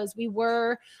beauty pros, we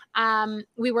were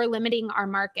limiting our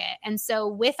market. And so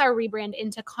with our rebrand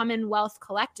into Commonwealth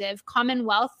Collective,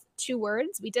 Commonwealth, 2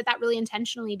 words. We did that really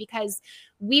intentionally because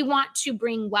we want to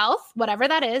bring wealth, whatever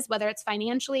that is, whether it's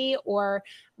financially or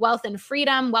wealth and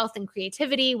freedom, wealth and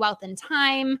creativity, wealth and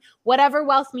time, whatever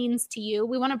wealth means to you.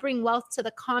 We want to bring wealth to the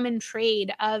common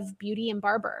trade of beauty and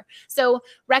barber. So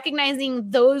recognizing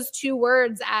those 2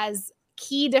 words as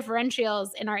key differentials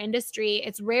in our industry,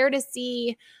 it's rare to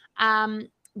see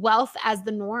wealth as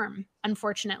the norm.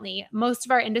 Unfortunately, most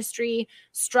of our industry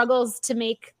struggles to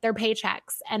make their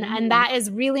paychecks. And that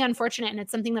is really unfortunate. And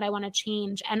it's something that I want to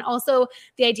change. And also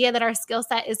the idea that our skill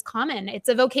set is common. It's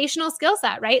a vocational skill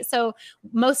set, right? So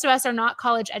most of us are not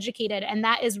college educated. And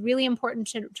that is really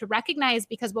important to recognize,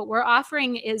 because what we're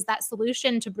offering is that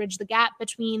solution to bridge the gap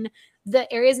between the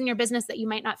areas in your business that you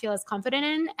might not feel as confident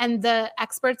in and the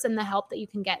experts and the help that you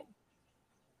can get.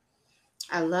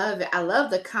 I love it. I love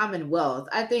the Commonwealth.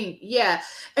 I think, yeah.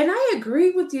 And I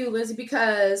agree with you, Lizzie,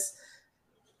 because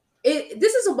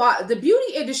this is about the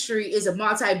beauty industry is a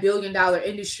multi-billion-dollar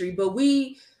industry, but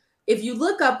if you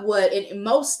look up what in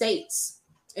most states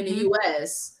in the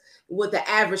US, what the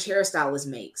average hairstylist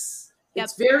makes,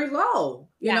 it's very low.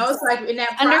 You know, it's like in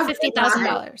that under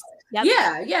 $50,000. Yep.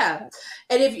 Yeah.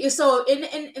 And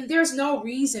and there's no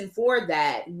reason for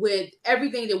that with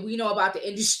everything that we know about the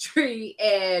industry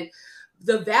and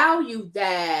the value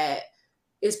that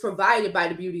is provided by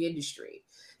the beauty industry.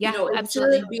 Yeah, it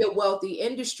absolutely. should be a wealthy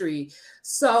industry.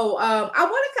 So I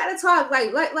want to kind of talk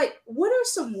like what are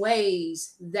some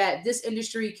ways that this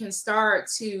industry can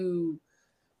start to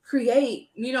create,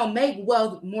 make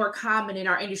wealth more common in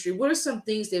our industry? What are some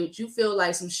things that you feel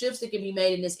like some shifts that can be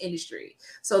made in this industry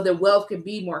so that wealth can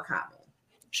be more common?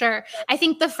 Sure. I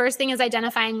think the first thing is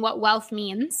identifying what wealth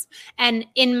means. And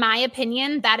in my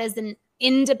opinion, that is an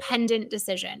independent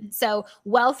decision. So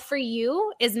wealth for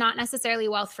you is not necessarily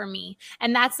wealth for me.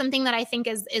 And that's something that I think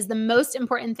is the most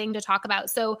important thing to talk about.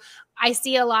 So I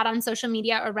see a lot on social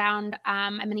media around,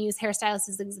 I'm going to use hairstylists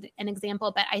as an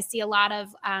example, but I see a lot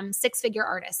of 6-figure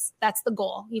artists. That's the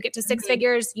goal. You get to 6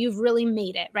 figures, you've really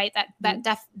made it, right?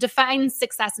 That defines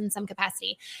success in some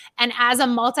capacity. And as a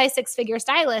multi 6-figure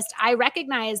stylist, I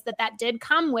recognize that did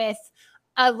come with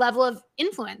a level of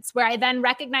influence where I then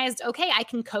recognized, okay, I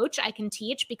can coach, I can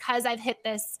teach because I've hit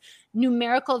this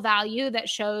numerical value that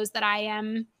shows that I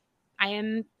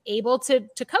am able to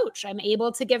coach. I'm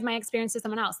able to give my experience to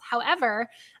someone else. However,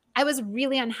 I was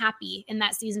really unhappy in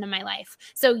that season of my life.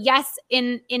 So yes,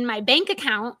 in my bank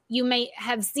account, you may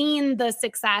have seen the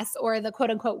success or the quote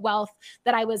unquote wealth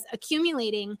that I was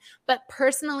accumulating. But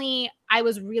personally, I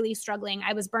was really struggling.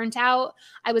 I was burnt out.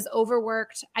 I was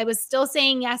overworked. I was still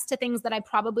saying yes to things that I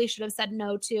probably should have said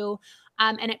no to.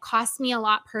 And it cost me a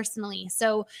lot personally.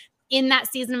 So in that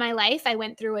season of my life, I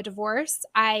went through a divorce.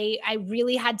 I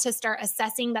really had to start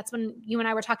assessing. That's when you and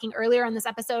I were talking earlier on this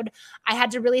episode. I had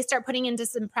to really start putting into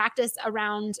some practice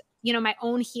around, my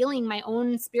own healing, my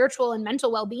own spiritual and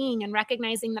mental well-being, and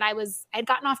recognizing that I'd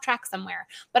gotten off track somewhere.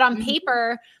 But on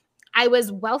paper, I was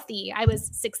wealthy, I was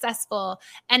successful.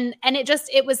 And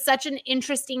it was such an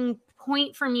interesting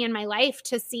point for me in my life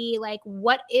to see like,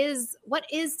 what is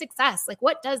success? Like,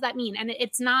 what does that mean? And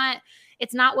it's not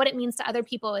what it means to other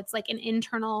people. It's like an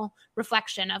internal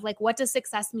reflection of like, what does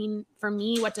success mean for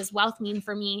me? What does wealth mean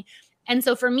for me? And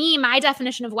so for me, my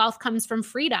definition of wealth comes from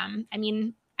freedom. I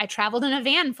mean, I traveled in a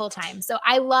van full time. So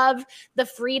I love the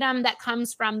freedom that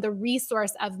comes from the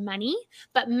resource of money,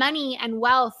 but money and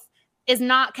wealth is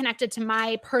not connected to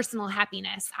my personal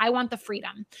happiness. I want the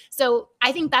freedom. So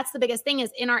I think that's the biggest thing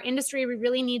is in our industry, we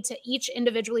really need to each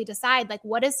individually decide like,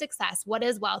 what is success? What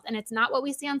is wealth? And it's not what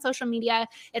we see on social media.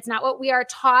 It's not what we are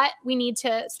taught we need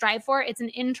to strive for. It's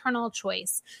an internal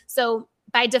choice. So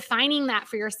by defining that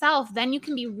for yourself, then you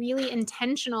can be really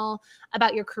intentional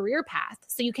about your career path.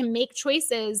 So you can make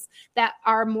choices that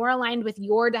are more aligned with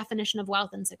your definition of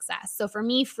wealth and success. So for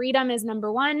me, freedom is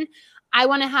number one. I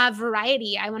want to have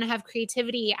variety. I want to have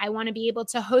creativity. I want to be able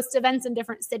to host events in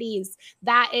different cities.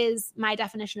 That is my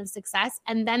definition of success.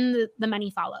 And then the money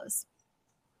follows.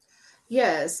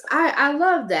 Yes, I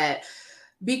love that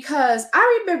because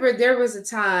I remember there was a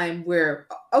time where,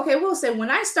 okay, we'll say when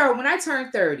I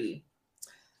turned 30,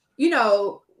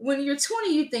 when you're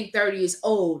 20, you think 30 is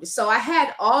old. So I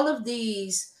had all of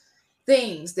these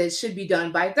things that should be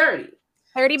done by 30.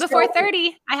 30 before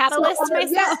 30. I had a list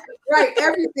myself. Yes, right.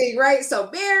 Everything, right? So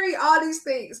married, all these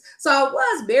things. So I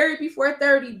was married before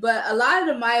 30, but a lot of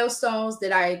the milestones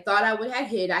that I thought I would have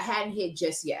hit, I hadn't hit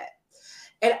just yet.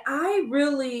 And I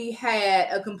really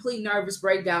had a complete nervous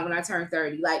breakdown when I turned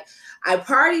 30. Like I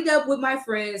partied up with my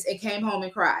friends and came home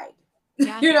and cried.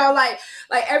 Yeah. like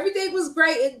everything was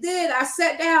great. And then I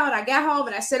sat down, I got home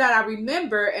and I sat down. I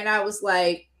remember, and I was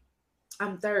like,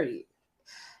 I'm 30.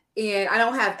 And I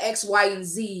don't have X, Y, and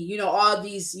Z, all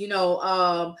these,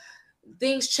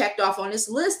 things checked off on this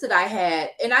list that I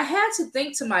had. And I had to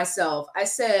think to myself, I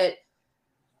said,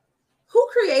 who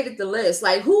created the list?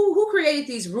 Like who created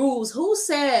these rules? Who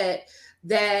said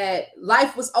that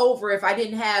life was over if I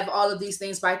didn't have all of these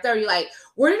things by 30? Like,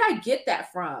 where did I get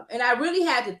that from? And I really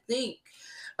had to think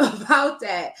about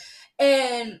that.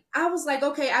 And I was like,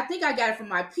 okay, I think I got it from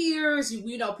my peers,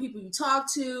 people you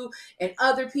talk to and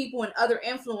other people and other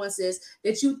influences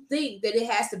that you think that it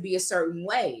has to be a certain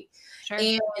way. Sure.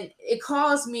 And it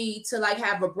caused me to like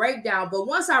have a breakdown. But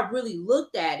once I really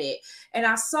looked at it and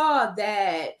I saw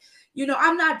that,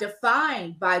 I'm not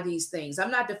defined by these things.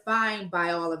 I'm not defined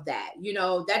by all of that.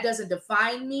 That doesn't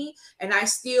define me. And I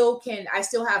still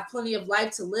have plenty of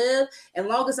life to live. As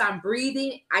long as I'm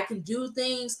breathing, I can do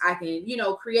things. I can,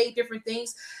 create different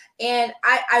things. And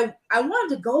I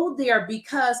wanted to go there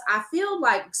because I feel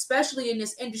like, especially in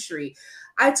this industry,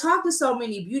 I talk to so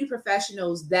many beauty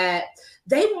professionals that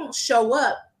they won't show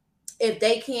up if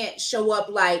they can't show up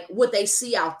like what they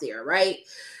see out there, right?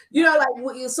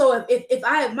 So if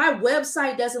my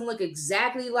website doesn't look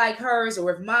exactly like hers,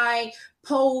 or if my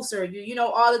posts or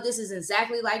all of this is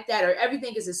exactly like that, or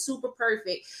everything is super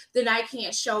perfect, then I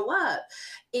can't show up.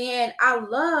 And I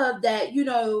love that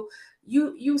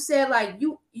you said like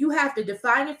you have to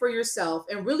define it for yourself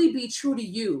and really be true to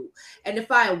you and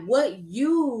define what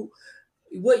you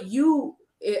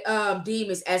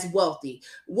deem as wealthy,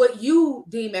 what you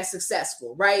deem as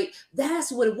successful, right?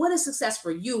 That's what is success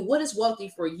for you, what is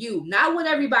wealthy for you, not what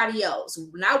everybody else,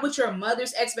 not what your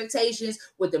mother's expectations,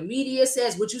 what the media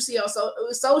says, what you see on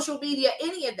social media,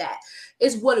 any of that.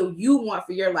 Is what do you want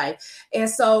for your life. And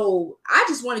so I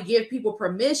just want to give people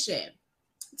permission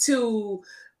to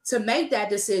make that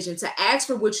decision, to ask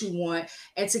for what you want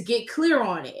and to get clear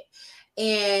on it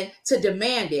and to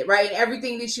demand it, right? And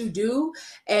everything that you do.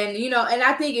 And, and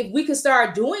I think if we could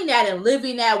start doing that and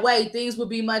living that way, things would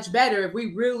be much better if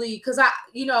we really, because I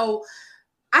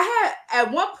had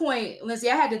at one point,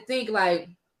 Lindsay, I had to think like,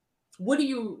 what do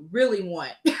you really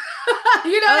want? Oh,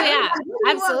 yeah,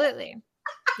 absolutely.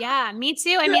 Yeah, me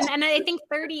too. I mean, and I think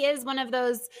 30 is one of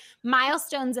those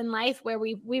milestones in life where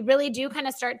we really do kind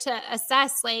of start to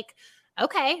assess like,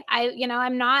 okay,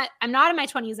 I'm not in my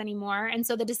 20s anymore. And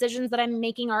so the decisions that I'm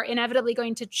making are inevitably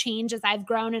going to change as I've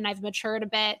grown and I've matured a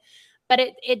bit. But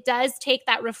it does take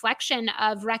that reflection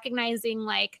of recognizing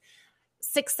like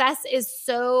success is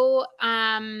so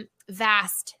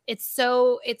vast. It's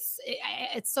so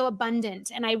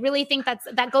abundant. And I really think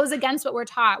that goes against what we're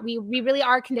taught. We really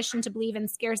are conditioned to believe in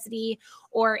scarcity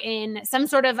or in some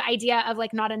sort of idea of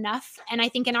like not enough. And I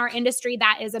think in our industry,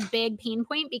 that is a big pain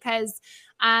point because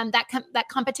that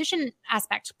competition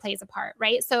aspect plays a part,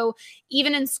 right? So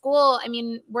even in school, I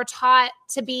mean, we're taught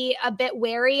to be a bit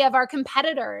wary of our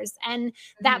competitors, and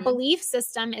that belief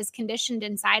system is conditioned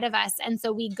inside of us. And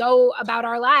so we go about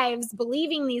our lives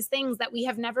believing these things that we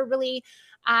have never really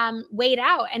weighed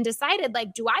out and decided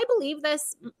like, do I believe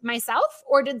this myself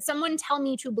or did someone tell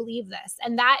me to believe this?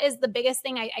 And that is the biggest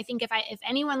thing. I think if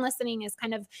anyone listening is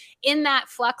kind of in that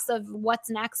flux of what's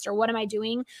next or what am I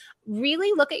doing,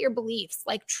 really look at your beliefs,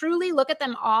 like truly look at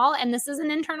them all. And this is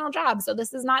an internal job. So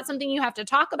this is not something you have to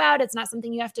talk about. It's not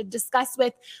something you have to discuss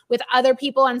with other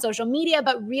people on social media,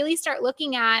 but really start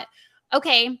looking at,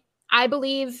 okay, I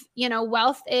believe,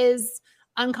 wealth is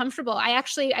uncomfortable. I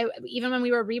even when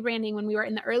we were rebranding, when we were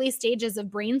in the early stages of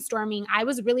brainstorming, I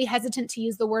was really hesitant to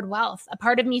use the word wealth. A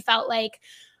part of me felt like,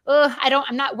 oh,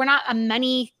 we're not a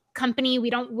money company.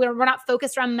 We're not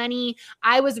focused around money.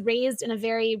 I was raised in a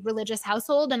very religious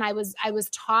household, and I was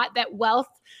taught that wealth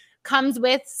comes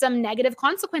with some negative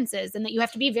consequences and that you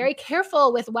have to be very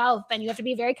careful with wealth and you have to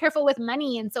be very careful with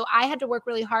money. And so I had to work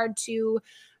really hard to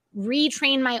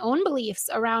retrain my own beliefs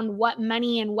around what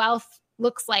money and wealth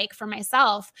looks like for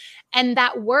myself. And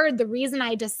that word, the reason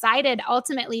I decided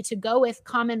ultimately to go with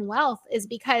commonwealth is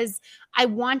because I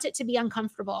want it to be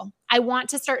uncomfortable. I want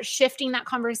to start shifting that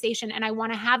conversation, and I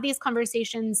want to have these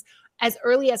conversations as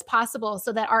early as possible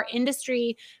so that our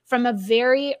industry, from a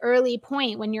very early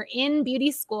point, when you're in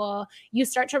beauty school, you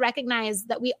start to recognize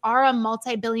that we are a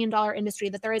multi-billion-dollar industry,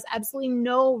 that there is absolutely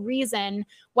no reason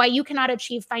why you cannot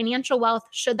achieve financial wealth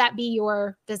should that be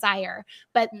your desire.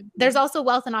 But there's also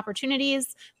wealth in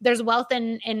opportunities. There's wealth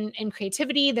in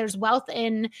creativity. There's wealth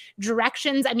in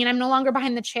directions. I mean, I'm no longer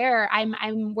behind the chair.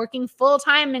 I'm working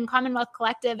full-time in Commonwealth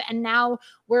Collective, and now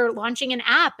we're launching an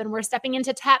app and we're stepping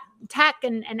into tech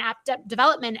and app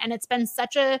development. And it's been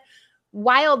such a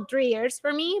wild 3 years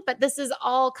for me, but this is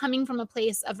all coming from a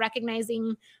place of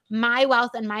recognizing my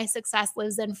wealth and my success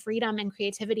lives in freedom and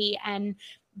creativity and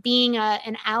being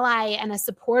an ally and a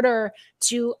supporter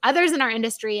to others in our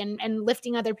industry and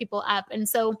lifting other people up. And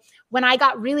so when I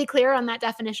got really clear on that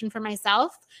definition for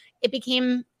myself, it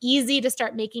became easy to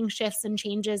start making shifts and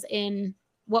changes in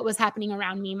what was happening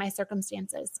around me, my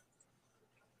circumstances.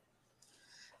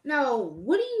 Now,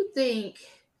 what do you think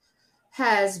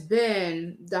has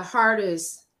been the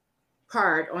hardest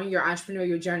part on your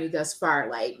entrepreneurial journey thus far?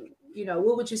 Like,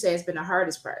 what would you say has been the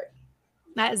hardest part?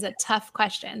 That is a tough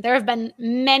question. There have been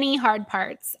many hard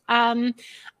parts.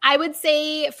 I would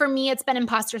say for me, it's been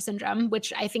imposter syndrome,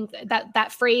 which I think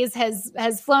that phrase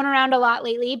has flown around a lot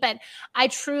lately, but I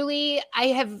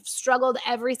have struggled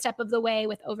every step of the way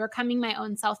with overcoming my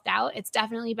own self-doubt. It's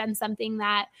definitely been something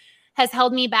that has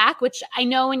held me back, which I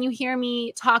know when you hear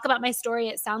me talk about my story,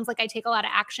 it sounds like I take a lot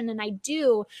of action, and I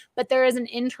do, but there is an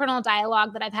internal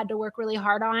dialogue that I've had to work really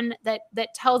hard on that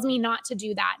tells me not to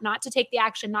do that, not to take the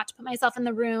action, not to put myself in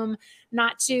the room,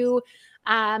 not to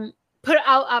put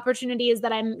out opportunities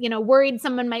that I'm, worried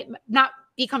someone might not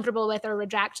be comfortable with or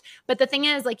reject. But the thing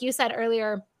is, like you said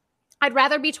earlier, I'd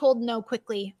rather be told no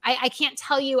quickly. I can't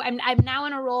tell you, I'm now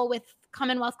in a role with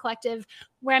Commonwealth Collective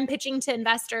where I'm pitching to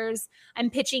investors, I'm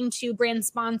pitching to brand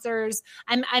sponsors,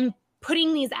 I'm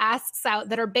putting these asks out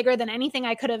that are bigger than anything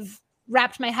I could have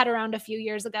wrapped my head around a few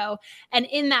years ago. And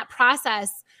in that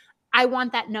process, I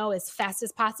want that no as fast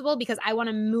as possible because I want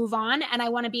to move on and I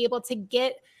want to be able to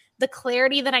get the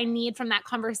clarity that I need from that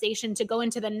conversation to go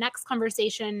into the next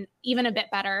conversation even a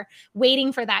bit better,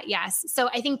 waiting for that yes. So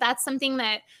I think that's something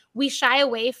that we shy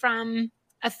away from,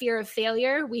 a fear of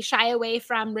failure. We shy away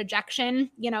from rejection.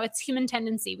 It's human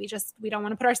tendency. We don't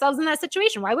want to put ourselves in that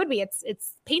situation. Why would we?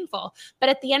 It's painful. But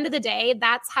at the end of the day,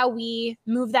 that's how we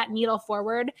move that needle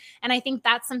forward. And I think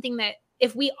that's something that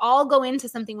if we all go into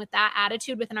something with that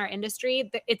attitude within our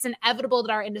industry, it's inevitable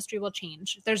that our industry will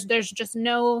change. There's just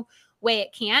no way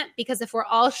it can't, because if we're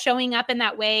all showing up in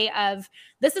that way of,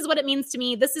 this is what it means to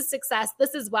me, this is success,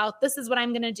 this is wealth, this is what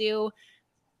I'm going to do,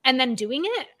 and then doing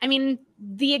it. I mean,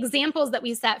 the examples that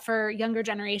we set for younger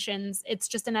generations, it's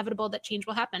just inevitable that change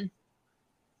will happen.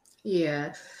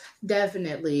 Yeah,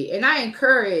 definitely. And I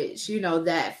encourage,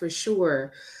 that for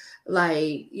sure.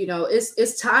 Like,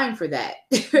 it's time for that.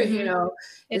 Mm-hmm.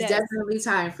 It's definitely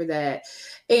time for that.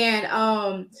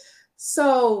 And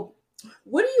so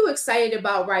what are you excited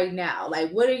about right now?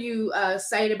 Like, what are you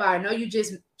excited about? I know you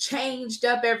just changed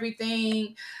up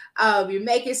everything. You're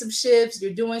making some shifts,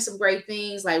 you're doing some great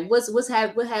things. Like, what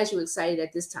has you excited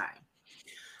at this time?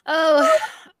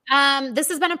 This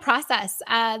has been a process.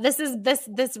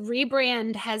 This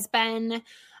rebrand has been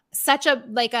such a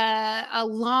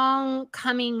long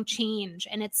coming change.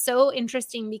 And it's so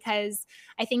interesting because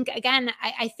I think, again,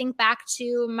 I think back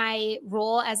to my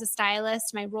role as a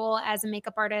stylist, my role as a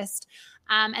makeup artist,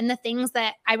 and the things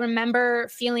that I remember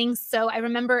feeling. So I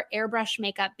remember airbrush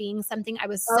makeup being something I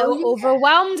was so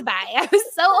overwhelmed by. I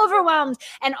was so overwhelmed.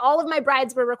 And all of my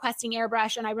brides were requesting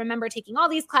airbrush. And I remember taking all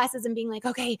these classes and being like,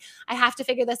 okay, I have to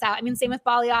figure this out. I mean, same with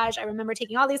balayage. I remember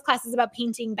taking all these classes about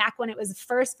painting back when it was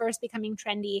first becoming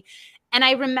trendy. And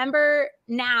I remember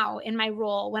now in my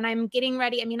role when I'm getting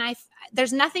ready, I mean,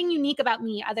 there's nothing unique about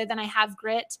me other than I have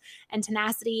grit and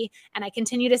tenacity, and I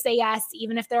continue to say yes,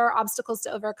 even if there are obstacles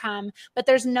to overcome. But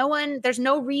there's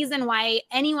no reason why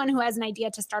anyone who has an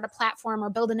idea to start a platform or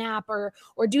build an app or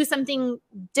do something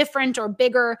different or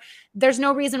bigger, there's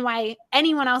no reason why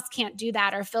anyone else can't do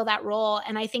that or fill that role.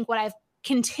 And I think what I've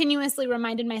continuously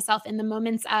reminded myself in the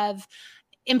moments of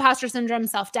imposter syndrome,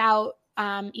 self-doubt,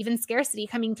 even scarcity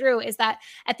coming through, is that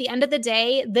at the end of the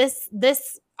day,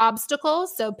 this obstacle,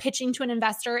 so pitching to an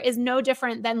investor, is no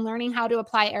different than learning how to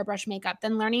apply airbrush makeup,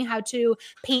 than learning how to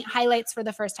paint highlights for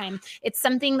the first time. It's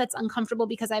something that's uncomfortable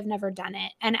because I've never done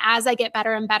it. And as I get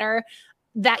better and better,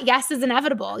 that yes is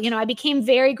inevitable. I became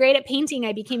very great at painting.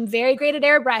 I became very great at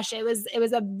airbrush. It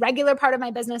was a regular part of my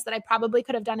business that I probably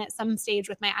could have done at some stage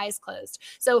with my eyes closed.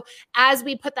 So as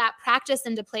we put that practice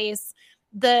into place,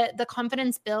 the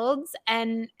confidence builds,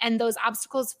 and those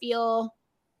obstacles feel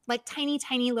like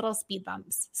tiny little speed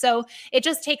bumps. So it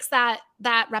just takes that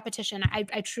repetition,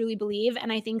 I truly believe.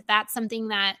 And I think that's something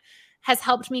that has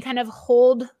helped me kind of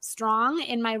hold strong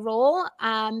in my role,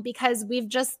 because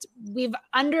we've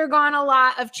undergone a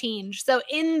lot of change. So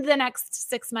in the next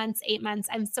 6 months, 8 months,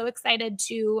 I'm so excited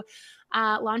to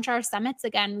launch our summits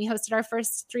again. We hosted our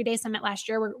first 3-day summit last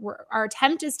year. Our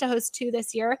attempt is to host 2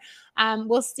 this year.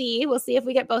 We'll see if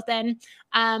we get both in.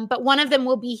 But one of them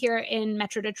will be here in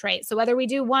Metro Detroit. So whether we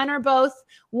do one or both,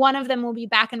 one of them will be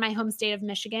back in my home state of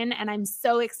Michigan. And I'm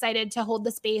so excited to hold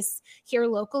the space here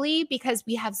locally because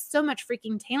we have so much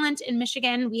freaking talent in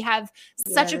Michigan. We have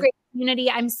such a great community.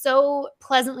 I'm so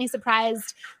pleasantly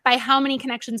surprised by how many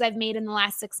connections I've made in the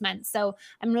last 6 months. So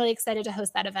I'm really excited to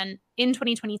host that event in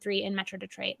 2023 in Metro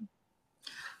Detroit.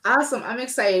 Awesome. I'm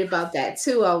excited about that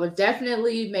too. I would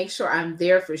definitely make sure I'm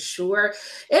there for sure.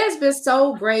 It has been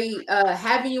so great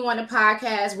having you on the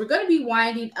podcast. We're going to be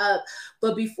winding up,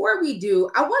 but before we do,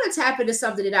 I want to tap into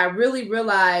something that I really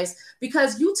realized,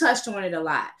 because you touched on it a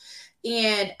lot.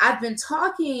 And I've been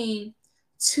talking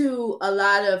to a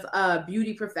lot of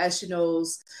beauty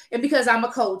professionals, and because I'm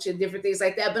a coach and different things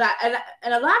like that, but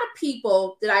and a lot of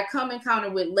people that I come encounter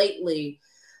with lately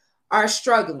are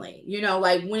struggling,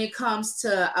 like when it comes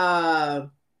to,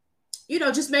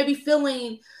 just maybe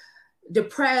feeling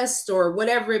depressed or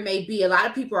whatever it may be. A lot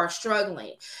of people are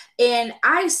struggling, and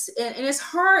it's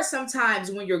hard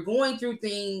sometimes when you're going through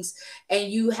things and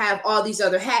you have all these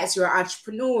other hats. You're an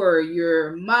entrepreneur,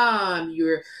 you're a mom,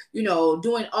 you're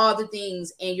doing all the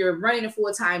things, and you're running a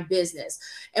full-time business.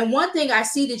 And one thing I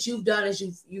see that you've done is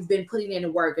you've been putting in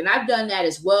the work, and I've done that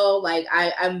as well. Like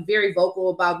I'm very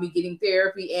vocal about me getting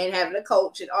therapy and having a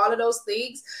coach and all of those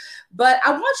things. But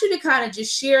I want you to kind of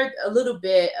just share a little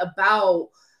bit about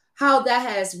how that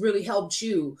has really helped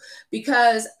you,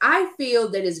 because I feel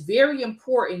that it's very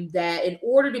important that in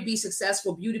order to be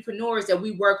successful beautypreneurs, that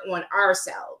we work on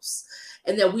ourselves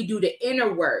and that we do the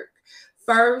inner work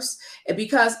first. And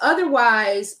because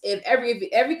otherwise, if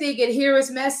everything in here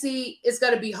is messy, it's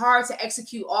going to be hard to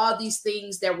execute all these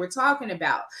things that we're talking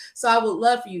about. So I would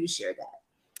love for you to share that.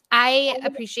 I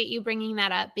appreciate you bringing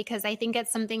that up because I think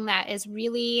it's something that is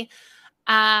really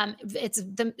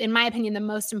in my opinion, the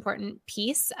most important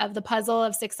piece of the puzzle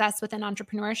of success within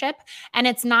entrepreneurship. And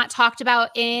it's not talked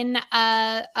about in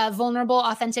a vulnerable,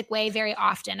 authentic way very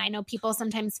often. I know people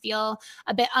sometimes feel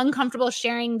a bit uncomfortable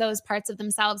sharing those parts of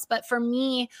themselves. But for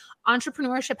me,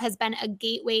 entrepreneurship has been a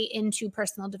gateway into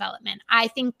personal development. I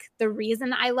think the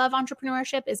reason I love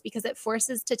entrepreneurship is because it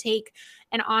forces to take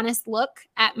an honest look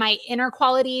at my inner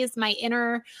qualities, my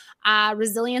inner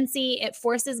resiliency. It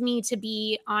forces me to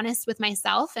be honest with myself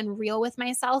and real with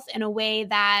myself in a way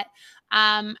that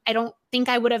I don't think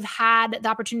I would have had the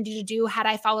opportunity to do had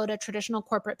I followed a traditional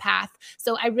corporate path.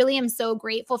 So I really am so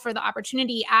grateful for the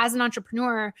opportunity as an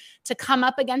entrepreneur to come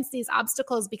up against these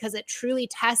obstacles because it truly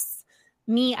tests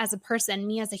me as a person,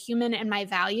 me as a human, and my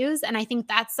values. And I think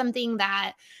that's something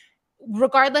that,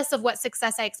 regardless of what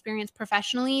success I experience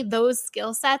professionally, those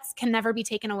skill sets can never be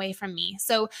taken away from me.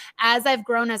 So as I've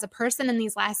grown as a person in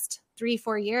these last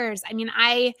 3-4 years, I mean,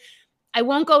 I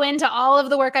won't go into all of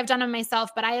the work I've done on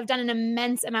myself, but I have done an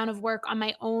immense amount of work on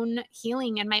my own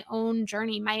healing and my own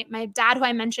journey. My dad, who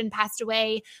I mentioned, passed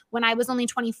away when I was only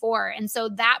 24. And so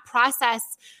that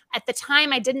process, at the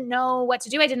time, I didn't know what to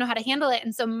do. I didn't know how to handle it.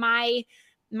 And so my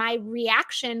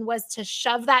reaction was to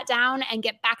shove that down and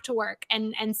get back to work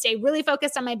and stay really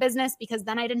focused on my business, because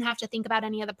then I didn't have to think about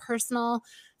any of the personal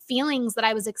feelings that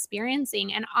I was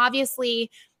experiencing. And obviously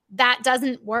that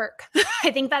doesn't work.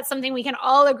 I think that's something we can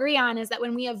all agree on, is that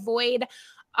when we avoid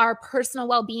our personal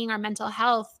well-being, our mental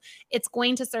health, it's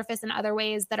going to surface in other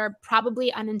ways that are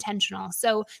probably unintentional.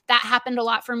 So that happened a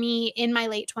lot for me in my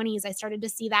late 20s. I started to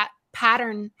see that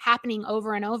pattern happening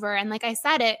over and over. And like I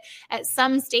said, at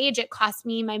some stage, it cost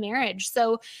me my marriage.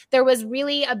 So there was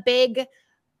really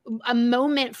a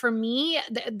moment for me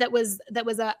that was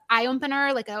a eye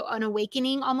opener, like an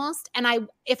awakening almost. And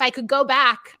if I could go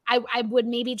back, I would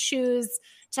maybe choose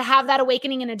to have that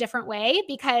awakening in a different way,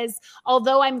 because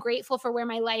although I'm grateful for where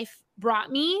my life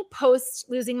brought me post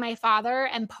losing my father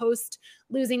and post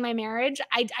losing my marriage,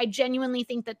 I genuinely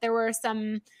think that there were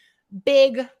some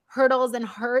big hurdles and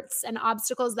hurts and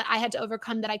obstacles that I had to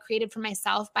overcome that I created for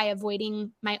myself by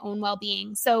avoiding my own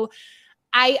well-being. So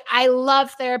I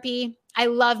love therapy. I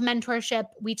love mentorship.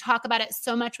 We talk about it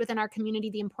so much within our community,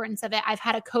 the importance of it. I've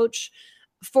had a coach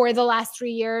for the last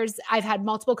 3 years. I've had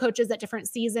multiple coaches at different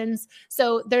seasons.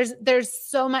 So there's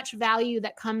so much value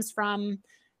that comes from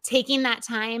taking that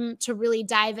time to really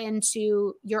dive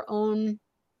into your own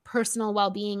personal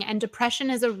well-being. And depression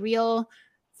is a real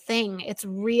thing. It's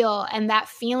real. And that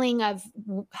feeling of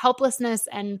helplessness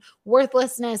and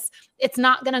worthlessness, it's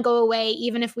not going to go away,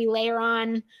 even if we layer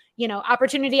on,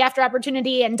 opportunity after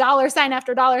opportunity and dollar sign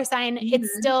after dollar sign. Mm-hmm.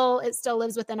 It still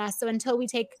lives within us. So until we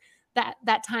take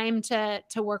that time to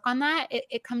work on that,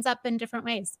 it comes up in different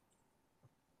ways.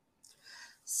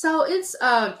 So it's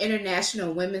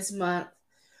International Women's Month.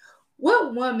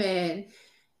 What woman,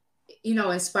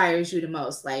 inspires you the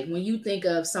most? Like, when you think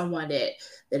of someone that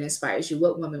inspires you,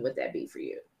 what woman would that be for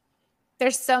you?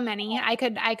 There's so many. I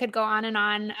could go on and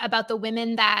on about the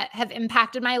women that have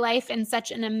impacted my life in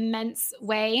such an immense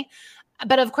way.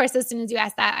 But of course, as soon as you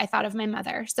asked that, I thought of my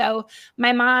mother. So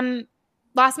my mom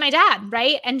lost my dad,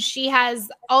 right? And she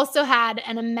has also had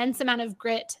an immense amount of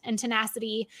grit and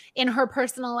tenacity in her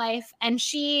personal life. And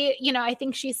she, I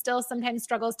think she still sometimes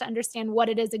struggles to understand what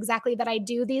it is exactly that I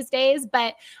do these days.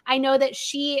 But I know that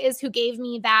she is who gave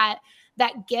me that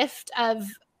gift of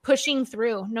pushing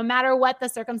through. No matter what the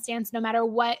circumstance, no matter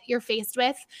what you're faced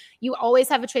with, you always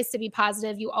have a choice to be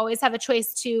positive. You always have a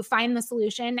choice to find the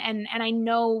solution. And I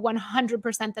know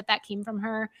 100% that came from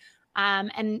her.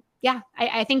 And yeah,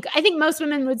 I think most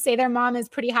women would say their mom is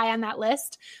pretty high on that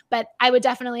list, but I would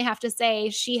definitely have to say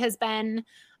she has been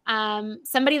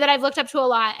somebody that I've looked up to a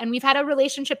lot. And we've had a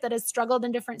relationship that has struggled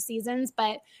in different seasons,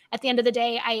 but at the end of the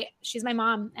day, she's my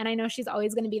mom, and I know she's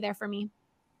always going to be there for me.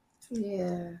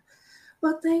 Yeah.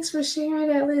 Well, thanks for sharing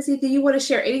that, Lizzie. Do you want to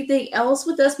share anything else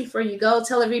with us before you go?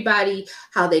 Tell everybody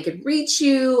how they can reach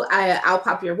you. I'll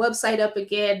pop your website up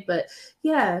again, but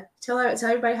yeah, tell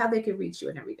everybody how they can reach you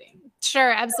and everything.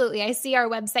 Sure, absolutely. I see our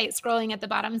website scrolling at the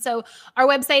bottom. So our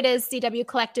website is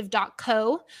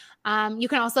cwcollective.co. You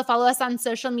can also follow us on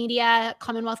social media,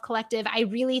 Commonwealth Collective. I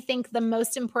really think the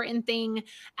most important thing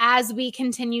as we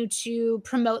continue to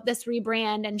promote this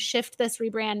rebrand and shift this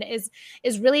rebrand is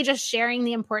really just sharing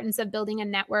the importance of building a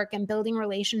network and building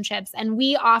relationships. And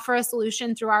we offer a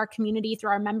solution through our community, through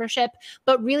our membership,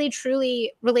 but really,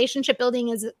 truly, relationship building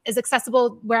is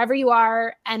accessible wherever you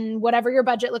are and whatever your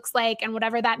budget looks like and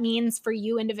whatever that means for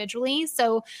you individually.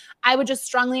 So I would just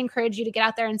strongly encourage you to get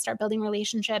out there and start building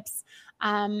relationships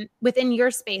within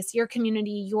your space, your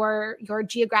community, your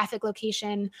geographic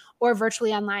location, or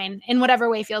virtually online in whatever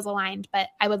way feels aligned. But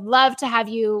I would love to have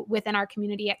you within our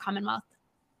community at Commonwealth.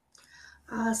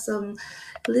 Awesome.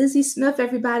 Lizzie Smith,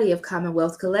 everybody of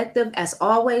Commonwealth Collective. As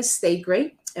always, stay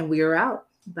great, and we are out.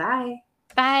 Bye.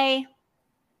 Bye.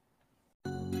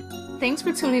 Thanks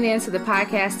for tuning in to the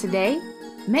podcast today.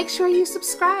 Make sure you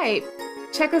subscribe.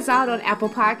 Check us out on Apple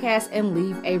Podcasts and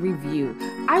leave a review.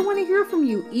 I want to hear from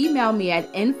you. Email me at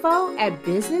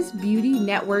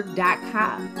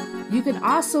info@businessbeautynetwork.com. You can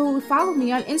also follow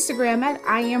me on Instagram at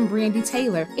I am Brandy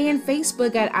Taylor and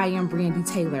Facebook at I am Brandy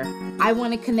Taylor. I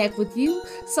want to connect with you,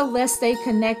 so let's stay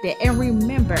connected. And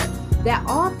remember that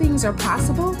all things are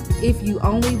possible if you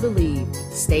only believe.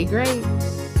 Stay great.